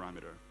query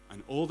parameter,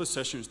 and all the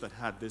sessions that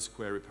had this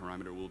query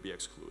parameter will be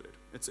excluded.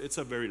 It's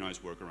a very nice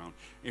workaround.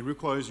 It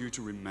requires you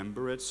to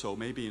remember it, so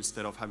maybe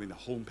instead of having the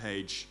home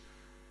page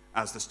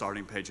as the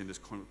starting page in this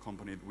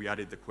company, we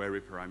added the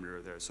query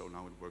parameter there, so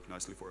now it works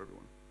nicely for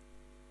everyone.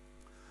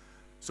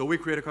 So we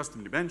create a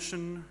custom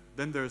dimension,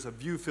 then there's a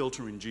view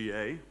filter in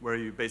GA, where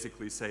you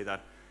basically say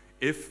that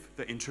if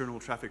the internal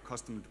traffic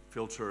custom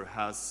filter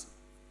has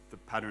the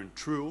pattern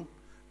true,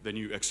 then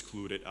you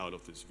exclude it out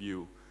of this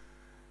view.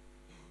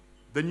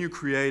 Then you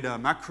create a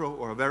macro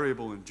or a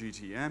variable in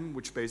GTM,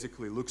 which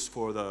basically looks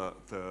for the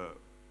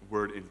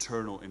word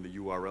internal in the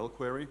URL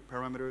query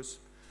parameters.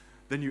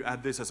 Then you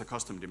add this as a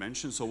custom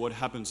dimension. So what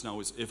happens now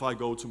is if I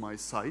go to my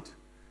site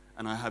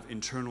and I have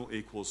internal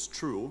equals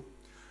true,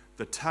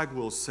 the tag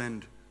will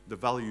send the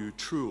value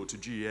true to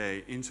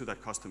GA into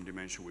that custom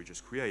dimension we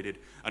just created,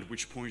 at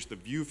which point the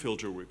view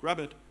filter will grab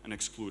it and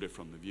exclude it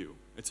from the view.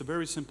 It's a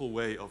very simple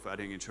way of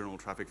adding internal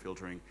traffic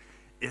filtering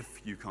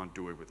if you can't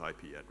do it with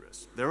IP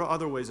address. There are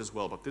other ways as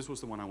well, but this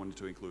was the one I wanted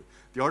to include.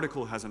 The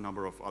article has a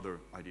number of other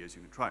ideas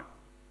you can try.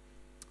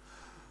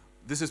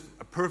 This is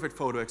a perfect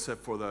photo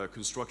except for the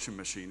construction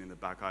machine in the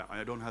back.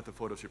 I don't have the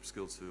Photoshop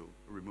skills to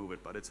remove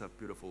it, but it's a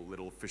beautiful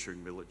little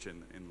fishing village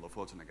in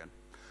Lofoten again.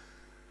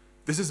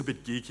 This is a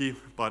bit geeky,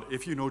 but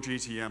if you know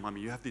GTM, I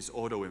mean, you have this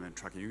auto event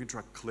tracking. You can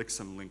track clicks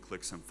and link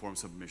clicks and form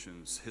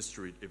submissions,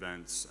 history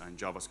events, and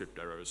JavaScript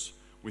errors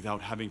without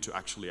having to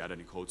actually add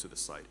any code to the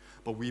site.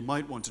 But we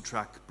might want to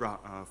track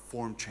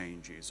form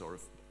changes or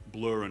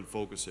blur and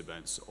focus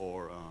events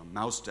or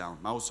mouse down,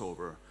 mouse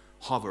over,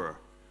 hover,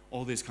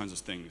 all these kinds of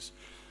things.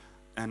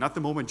 And at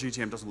the moment,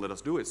 GTM doesn't let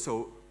us do it.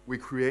 So we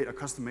create a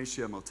custom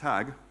HTML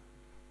tag.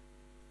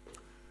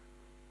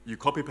 You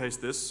copy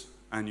paste this,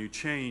 and you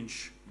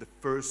change the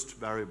first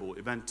variable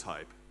event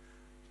type.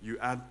 You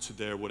add to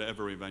there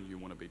whatever event you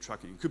want to be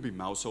tracking. It could be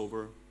mouse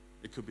over,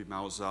 it could be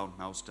mouse out,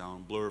 mouse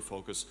down, blur,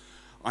 focus.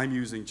 I'm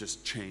using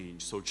just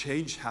change. So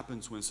change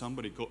happens when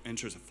somebody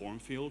enters a form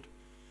field,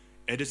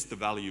 edits the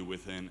value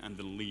within, and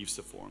then leaves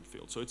the form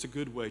field. So it's a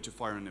good way to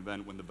fire an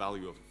event when the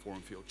value of a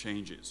form field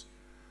changes.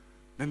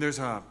 Then there's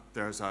a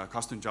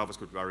custom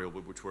JavaScript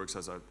variable which works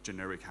as a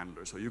generic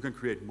handler. So you can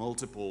create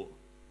multiple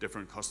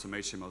different custom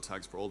HTML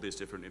tags for all these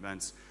different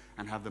events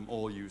and have them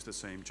all use the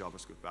same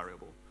JavaScript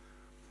variable.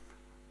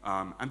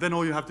 And then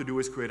all you have to do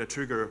is create a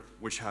trigger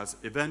which has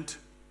event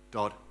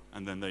dot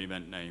and then the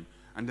event name.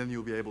 And then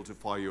you'll be able to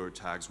fire your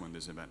tags when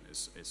this event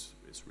is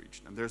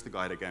reached. And there's the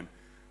guide again.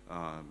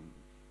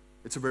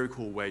 It's a very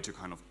cool way to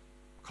kind of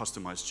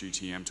customize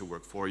GTM to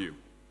work for you.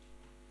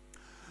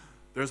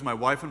 There's my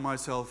wife and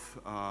myself.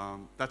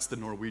 That's the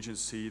Norwegian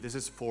Sea. This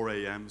is 4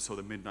 a.m., so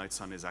the midnight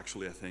sun is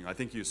actually a thing. I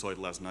think you saw it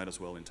last night as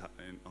well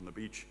on the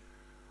beach.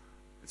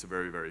 It's a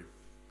very, very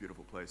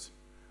beautiful place.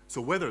 So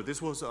weather,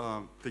 this was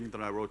a thing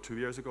that I wrote 2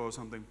 years ago or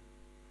something.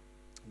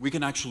 We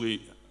can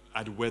actually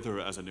add weather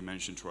as a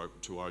dimension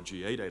to our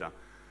GA data.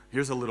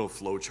 Here's a little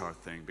flowchart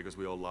thing, because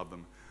we all love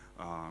them,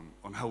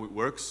 on how it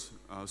works.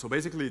 So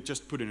basically,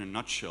 just put in a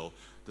nutshell,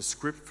 the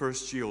script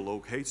first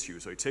geolocates you.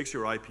 So it takes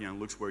your IP and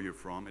looks where you're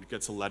from. It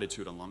gets a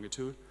latitude and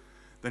longitude.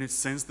 Then it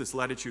sends this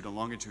latitude and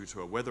longitude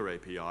to a weather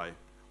API,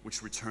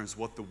 which returns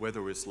what the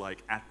weather is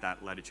like at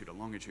that latitude and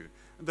longitude.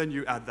 And then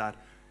you add that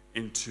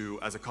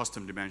as a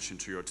custom dimension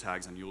to your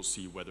tags, and you'll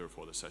see weather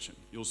for the session.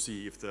 You'll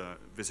see if the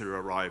visitor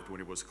arrived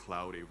when it was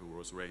cloudy, if it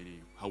was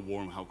rainy, how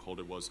warm, how cold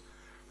it was.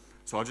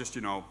 So I'll just,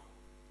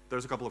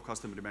 there's a couple of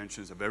custom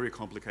dimensions, a very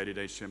complicated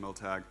HTML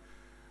tag,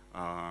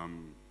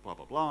 blah,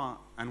 blah, blah,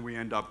 and we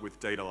end up with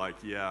data like,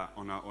 yeah,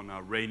 on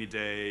a rainy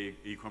day,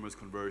 e-commerce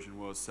conversion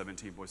was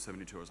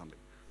 17.72 or something.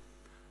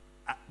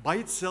 By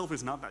itself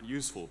is not that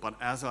useful, but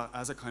as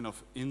a kind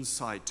of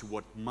insight to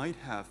what might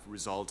have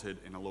resulted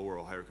in a lower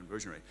or higher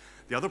conversion rate.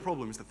 The other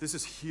problem is that this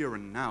is here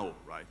and now,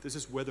 right? This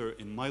is weather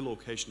in my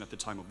location at the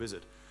time of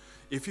visit.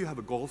 if you have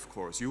a golf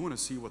course, you want to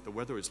see what the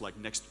weather is like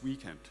next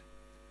weekend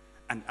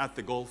and at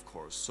the golf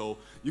course. So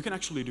you can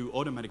actually do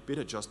automatic bid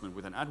adjustment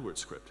with an AdWords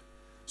script.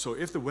 So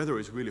if the weather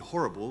is really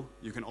horrible,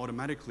 you can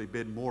automatically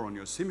bid more on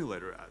your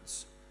simulator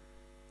ads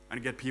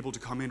and get people to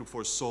come in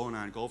for a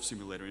sauna and golf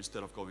simulator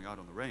instead of going out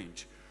on the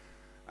range.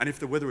 And if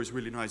the weather is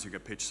really nice, you can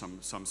pitch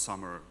some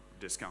summer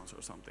discounts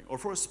or something. Or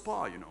for a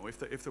spa, you know,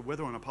 if the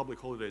weather on a public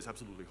holiday is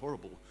absolutely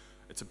horrible,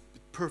 it's a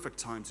perfect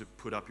time to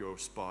put up your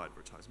spa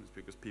advertisements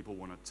because people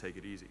want to take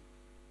it easy.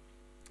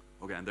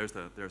 Okay, and there's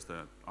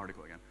the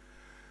article again.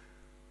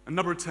 And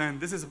number 10,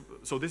 this is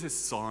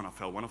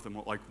Saanafell, one of the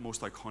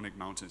most iconic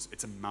mountains.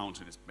 It's a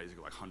mountain, it's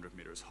basically like 100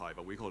 meters high,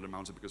 but we call it a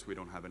mountain because we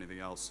don't have anything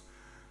else.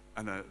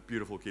 And a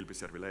beautiful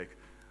Kilpisjärvi lake.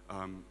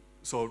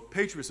 So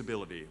page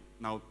visibility.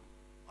 Now,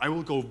 I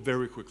will go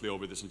very quickly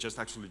over this and just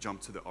actually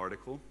jump to the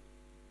article.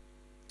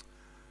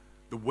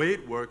 The way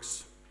it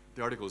works,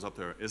 the article is up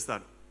there, is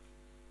that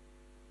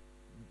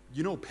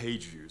you know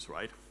page views,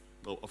 right?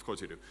 Well, of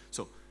course you do.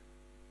 So,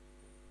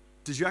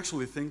 did you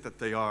actually think that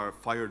they are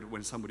fired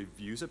when somebody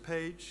views a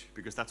page?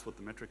 Because that's what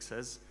the metric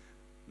says?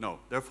 No,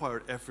 they're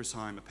fired every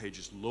time a page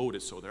is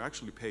loaded, so they're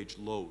actually page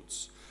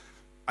loads.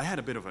 I had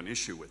a bit of an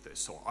issue with this,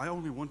 so I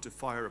only want to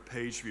fire a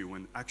page view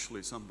when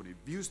actually somebody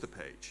views the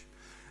page.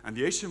 And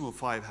the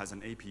HTML5 has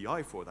an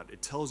API for that.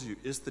 It tells you,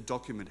 is the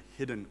document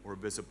hidden or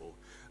visible?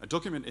 A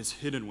document is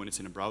hidden when it's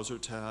in a browser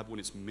tab, when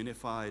it's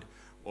minified,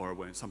 or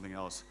when it's something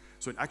else.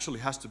 So it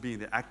actually has to be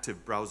in the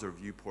active browser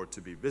viewport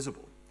to be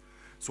visible.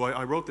 So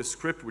I wrote this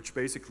script which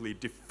basically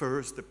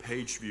defers the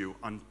page view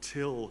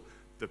until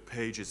the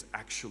page is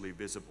actually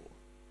visible.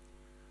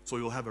 So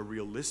you'll have a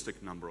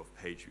realistic number of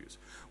page views.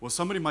 Well,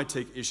 somebody might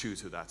take issue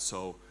to that,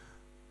 so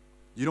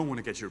you don't want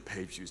to get your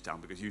page views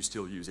down because you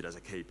still use it as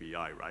a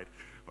KPI, right?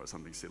 Or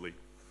something silly.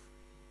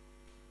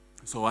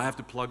 So I have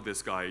to plug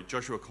this guy,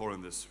 Joshua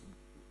Koren, this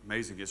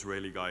amazing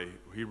Israeli guy.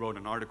 He wrote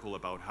an article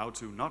about how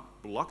to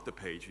not block the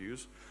page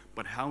views,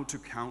 but how to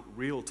count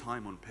real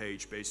time on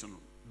page based on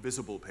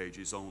visible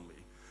pages only.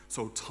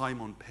 So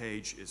time on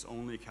page is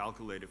only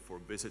calculated for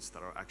visits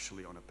that are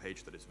actually on a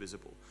page that is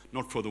visible,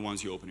 not for the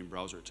ones you open in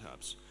browser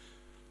tabs.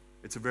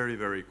 It's a very,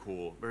 very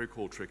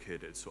cool trick he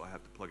did, so I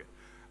have to plug it.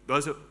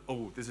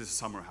 Oh, this is a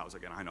summer house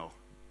again, I know.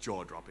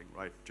 Jaw-dropping,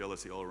 right?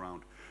 Jealousy all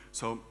around.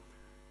 So,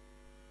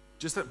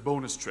 just a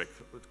bonus trick,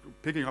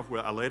 picking up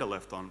where Aleda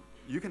left on,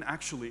 you can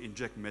actually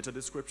inject meta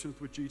descriptions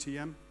with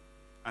GTM,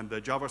 and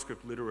the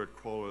JavaScript literate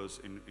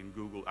crawlers in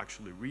Google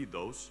actually read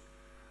those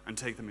and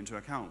take them into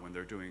account when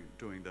they're doing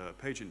the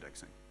page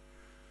indexing.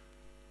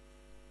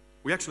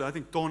 We actually, I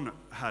think Don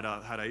had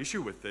an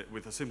issue with it,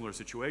 with a similar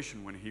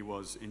situation when he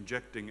was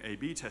injecting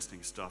A/B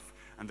testing stuff,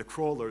 and the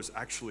crawlers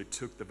actually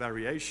took the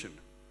variation.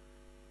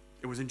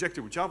 It was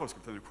injected with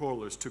JavaScript, and the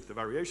crawlers took the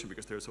variation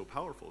because they're so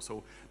powerful.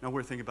 So now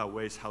we're thinking about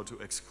ways how to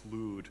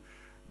exclude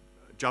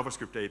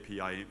JavaScript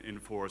API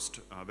enforced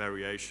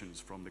variations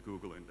from the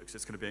Google index.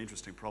 It's going to be an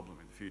interesting problem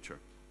in the future.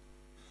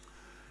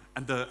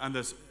 And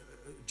this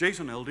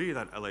JSON LD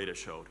that Aleda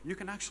showed, you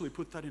can actually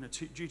put that in a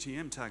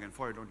GTM tag and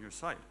fire it on your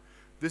site.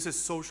 This is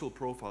social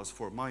profiles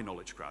for my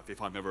knowledge graph,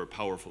 if I'm ever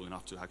powerful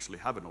enough to actually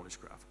have a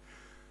knowledge graph.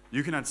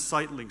 You can add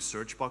site link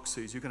search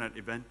boxes, you can add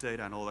event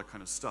data and all that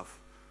kind of stuff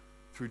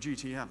through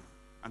GTM,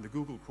 and the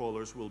Google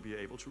crawlers will be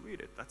able to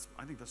read it.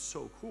 I think that's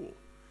so cool.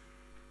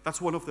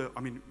 That's one of the,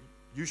 I mean,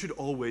 you should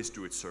always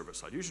do it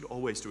server-side. You should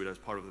always do it as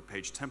part of the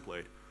page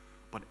template,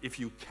 but if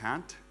you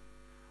can't,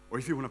 or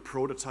if you want to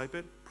prototype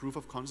it, proof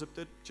of concept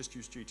it, just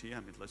use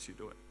GTM, it lets you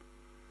do it.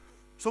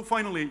 So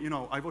finally, you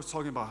know, I was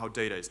talking about how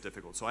data is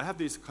difficult. So I have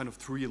these kind of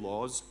 3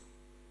 laws,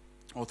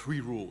 or 3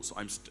 rules.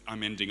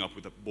 I'm ending up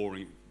with a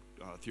boring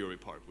theory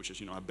part, which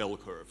is, you know, a bell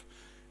curve.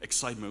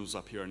 Excitement was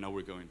up here, and now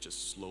we're going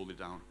just slowly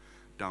down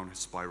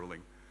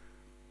spiraling.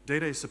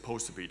 Data is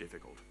supposed to be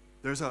difficult.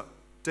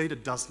 Data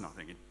does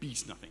nothing, it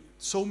beats nothing.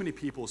 So many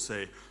people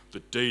say, the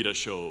data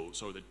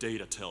shows, or the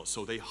data tells,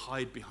 so they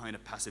hide behind a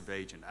passive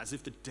agent, as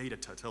if the data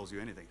tells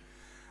you anything.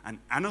 An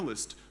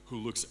analyst who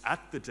looks at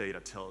the data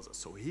tells us,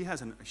 so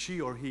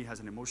she or he has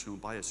an emotional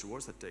bias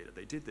towards that data.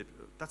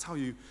 That's how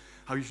you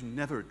should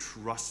never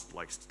trust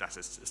like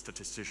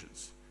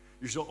statisticians.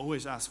 You should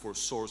always ask for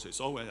sources,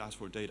 always ask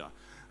for data,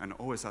 and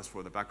always ask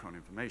for the background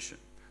information.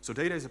 So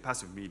data is a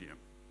passive medium.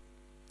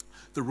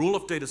 The rule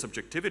of data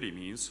subjectivity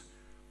means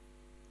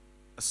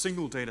a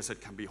single data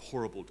set can be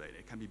horrible data.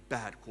 It can be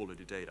bad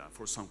quality data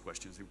for some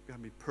questions. It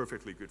can be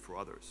perfectly good for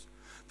others.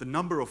 The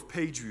number of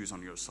page views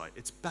on your site,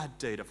 it's bad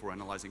data for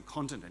analyzing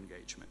content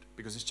engagement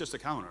because it's just a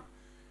counter.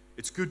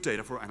 It's good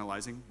data for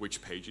analyzing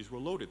which pages were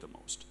loaded the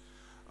most.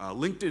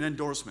 LinkedIn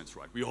endorsements,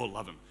 right? We all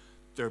love them.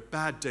 They're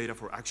bad data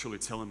for actually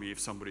telling me if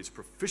somebody's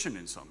proficient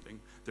in something.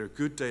 They're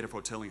good data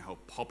for telling how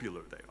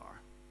popular they are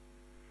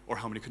or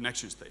how many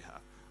connections they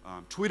have.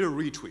 Twitter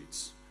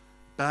retweets.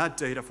 Bad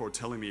data for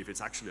telling me if it's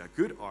actually a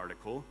good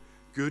article,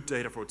 good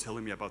data for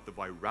telling me about the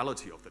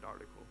virality of that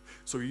article.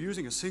 So you're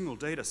using a single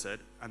data set,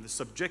 and the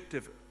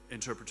subjective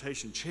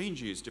interpretation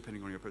changes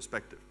depending on your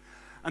perspective.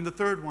 And the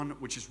third one,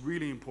 which is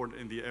really important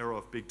in the era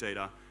of big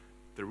data,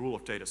 the rule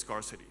of data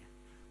scarcity.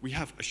 We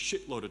have a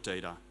shitload of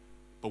data,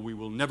 but we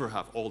will never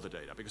have all the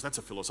data, because that's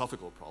a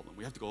philosophical problem.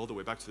 We have to go all the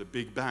way back to the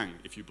Big Bang,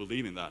 if you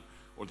believe in that,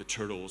 or the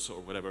turtles,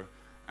 or whatever,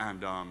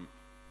 and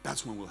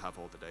that's when we'll have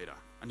all the data.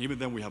 And even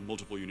then we have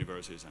multiple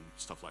universes and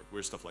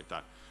weird stuff like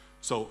that.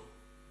 So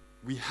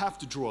we have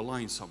to draw a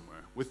line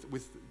somewhere.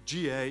 With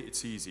GA,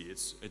 it's easy.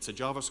 It's a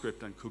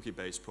JavaScript and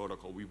cookie-based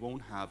protocol. We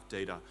won't have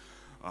data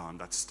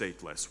that's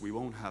stateless. We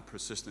won't have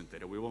persistent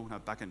data. We won't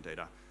have backend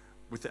data.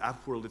 With the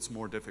app world, it's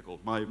more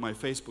difficult. My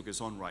Facebook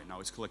is on right now.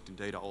 It's collecting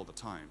data all the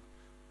time.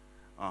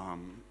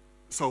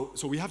 So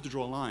we have to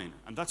draw a line.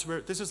 And that's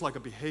where, this is like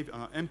a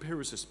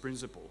empiricist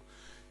principle.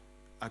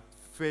 A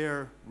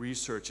fair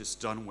research is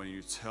done when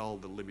you tell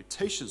the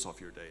limitations of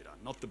your data,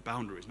 not the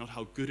boundaries, not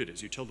how good it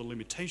is. You tell the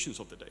limitations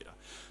of the data.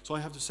 So I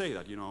have to say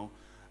that,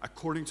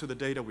 according to the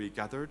data we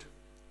gathered,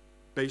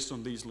 based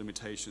on these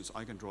limitations,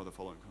 I can draw the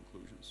following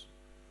conclusions.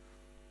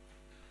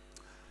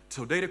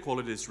 So data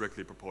quality is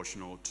directly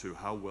proportional to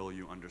how well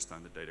you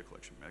understand the data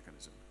collection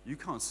mechanism. You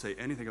can't say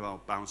anything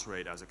about bounce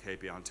rate as a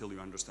KPI until you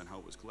understand how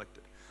it was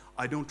collected.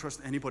 I don't trust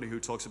anybody who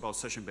talks about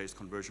session-based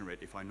conversion rate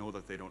if I know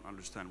that they don't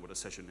understand what a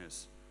session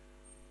is.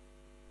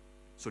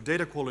 So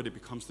data quality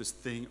becomes this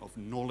thing of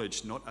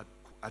knowledge, not an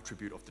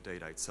attribute of the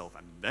data itself,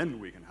 and then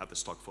we can have the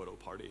stock photo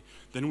party.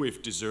 Then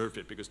we've deserved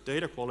it, because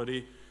data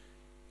quality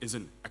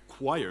isn't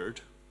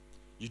acquired.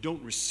 You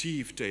don't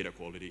receive data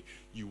quality,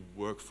 you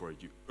work for it,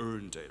 you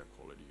earn data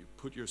quality. You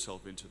put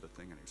yourself into the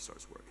thing and it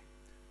starts working.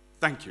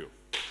 Thank you.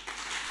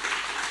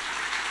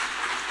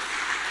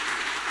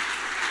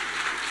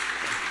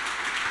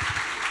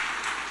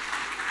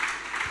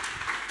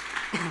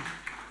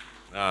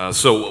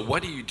 So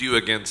what do you do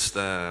against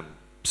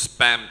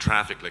spam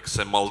traffic like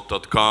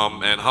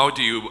semalt.com, and how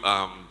do you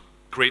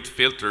create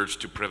filters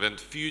to prevent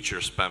future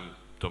spam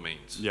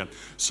domains? Yeah,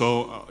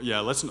 so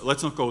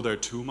let's not go there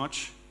too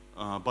much,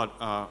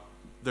 but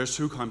there's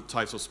two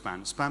types of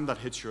spam. Spam that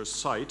hits your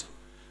site,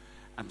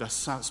 and the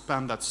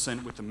spam that's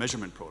sent with the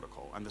measurement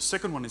protocol. And the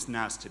second one is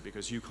nasty,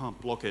 because you can't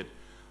block it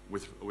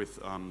with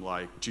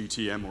like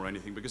GTM or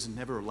anything, because it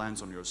never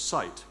lands on your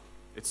site.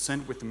 It's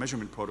sent with the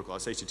measurement protocol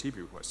as HTTP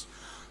requests.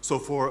 So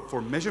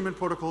for measurement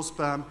protocol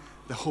spam,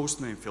 the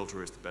hostname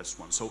filter is the best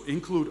one. So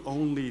include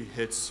only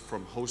hits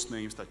from host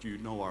names that you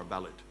know are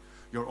valid.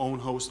 Your own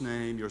host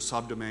name, your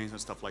subdomains and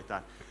stuff like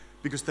that.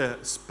 Because the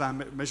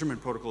spam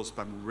measurement protocol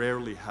spam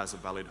rarely has a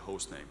valid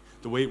host name.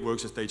 The way it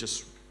works is they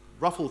just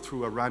ruffle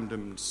through a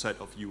random set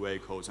of UA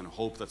codes and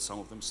hope that some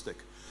of them stick.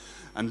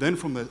 And then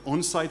from the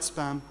on-site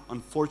spam,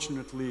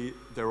 unfortunately,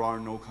 there are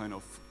no kind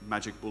of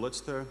magic bullets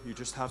there. You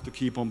just have to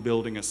keep on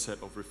building a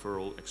set of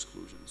referral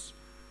exclusions.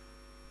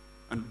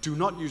 And do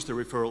not use the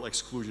referral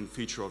exclusion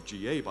feature of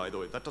GA, by the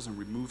way. That doesn't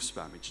remove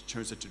spam. It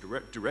turns it to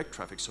direct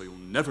traffic, so you'll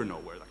never know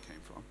where that came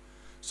from.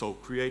 So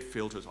create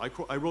filters.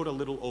 I wrote a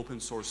little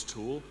open source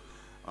tool,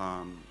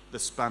 the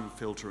spam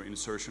filter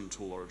insertion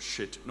tool, or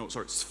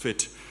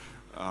SFIT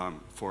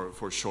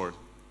for short.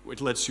 It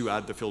lets you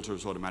add the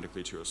filters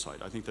automatically to your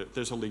site. I think that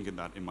there's a link in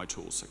that in my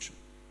tools section.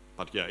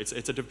 But yeah,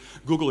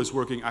 Google is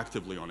working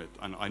actively on it,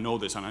 and I know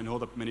this, and I know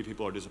that many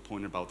people are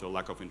disappointed about their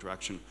lack of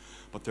interaction,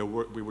 but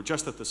we were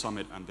just at the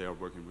summit, and they are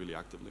working really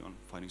actively on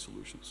finding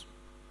solutions.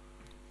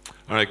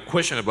 All right,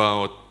 question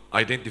about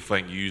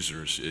identifying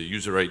users,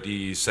 user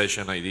ID,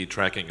 session ID,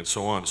 tracking, and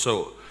so on.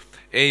 So,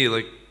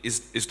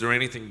 is there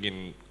anything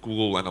in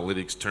Google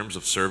Analytics terms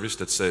of service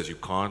that says you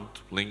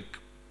can't link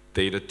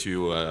data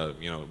to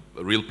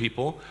real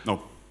people?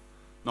 No,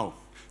 no.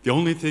 The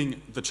only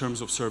thing the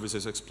terms of service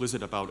is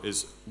explicit about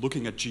is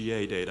looking at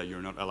GA data, you're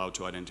not allowed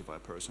to identify a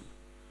person.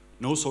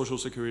 No social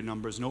security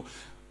numbers, no.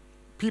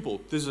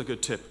 People, this is a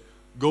good tip.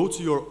 Go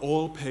to your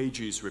all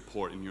pages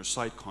report in your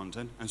site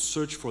content and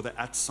search for the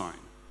 @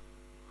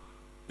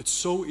 It's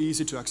so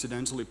easy to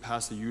accidentally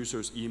pass the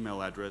user's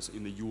email address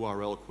in the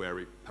URL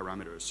query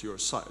parameters to your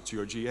site, to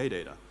your GA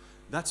data.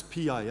 That's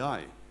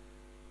PII.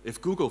 If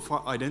Google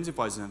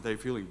identifies that they're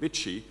feeling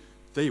bitchy,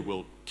 they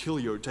will kill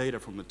your data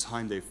from the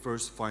time they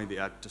first find the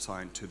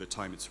 @ to the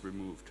time it's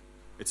removed.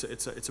 It's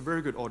a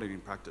very good auditing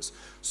practice.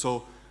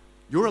 So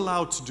you're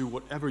allowed to do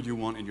whatever you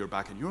want in your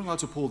backend. You're allowed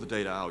to pull the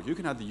data out. You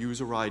can add the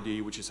user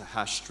ID, which is a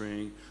hash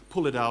string,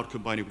 pull it out,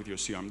 combine it with your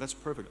CRM. That's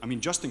perfect. I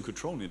mean, Justin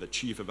Cutrone, the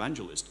chief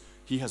evangelist,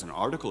 he has an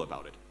article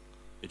about it.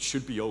 It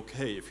should be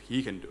okay if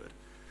he can do it.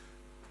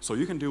 So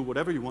you can do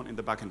whatever you want in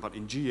the backend, but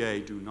in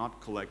GA, do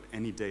not collect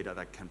any data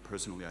that can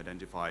personally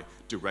identify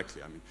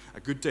directly. I mean, a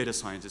good data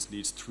scientist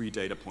needs 3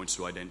 data points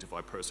to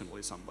identify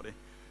personally somebody.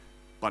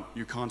 But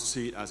you can't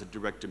see it as a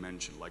direct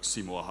dimension, like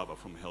Simo-Ahava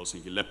from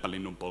Helsinki,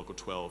 Leppälinnun polku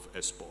 12,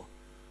 Espoo.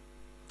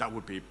 That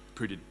would be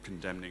pretty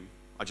condemning.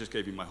 I just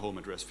gave you my home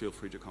address. Feel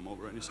free to come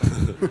over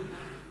anytime.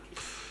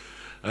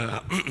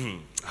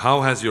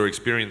 How has your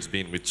experience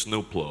been with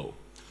Snowplow?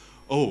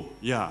 Oh,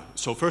 yeah.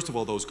 So first of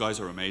all, those guys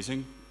are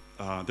amazing.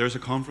 There's a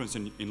conference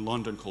in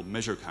London called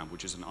MeasureCamp,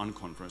 which is an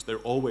unconference. They're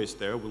always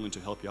there, willing to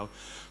help you out.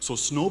 So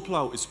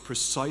Snowplow is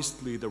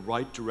precisely the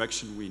right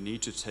direction we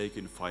need to take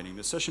in fighting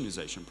the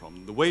sessionization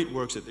problem. The way it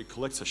works is it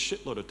collects a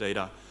shitload of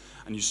data,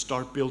 and you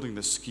start building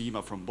the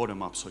schema from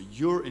bottom up. So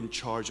you're in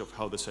charge of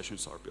how the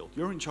sessions are built.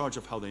 You're in charge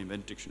of how the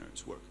event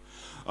dictionaries work.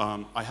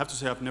 I have to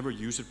say I've never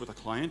used it with a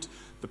client.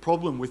 The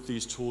problem with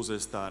these tools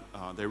is that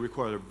they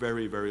require a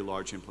very, very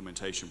large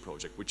implementation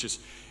project, which is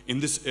in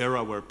this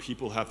era where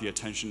people have the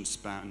attention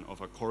span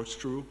of a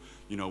corkscrew,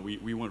 you know,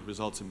 we want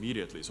results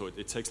immediately, so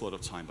it takes a lot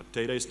of time. But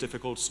data is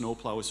difficult.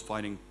 Snowplow is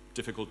fighting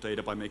difficult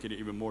data by making it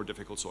even more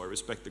difficult, so I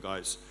respect the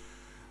guys.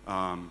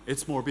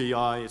 It's more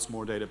BI, it's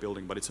more data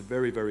building, but it's a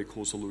very, very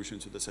cool solution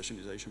to the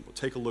sessionization. But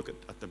take a look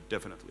at them,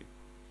 definitely.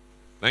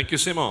 Thank you,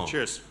 Simo.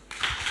 Cheers.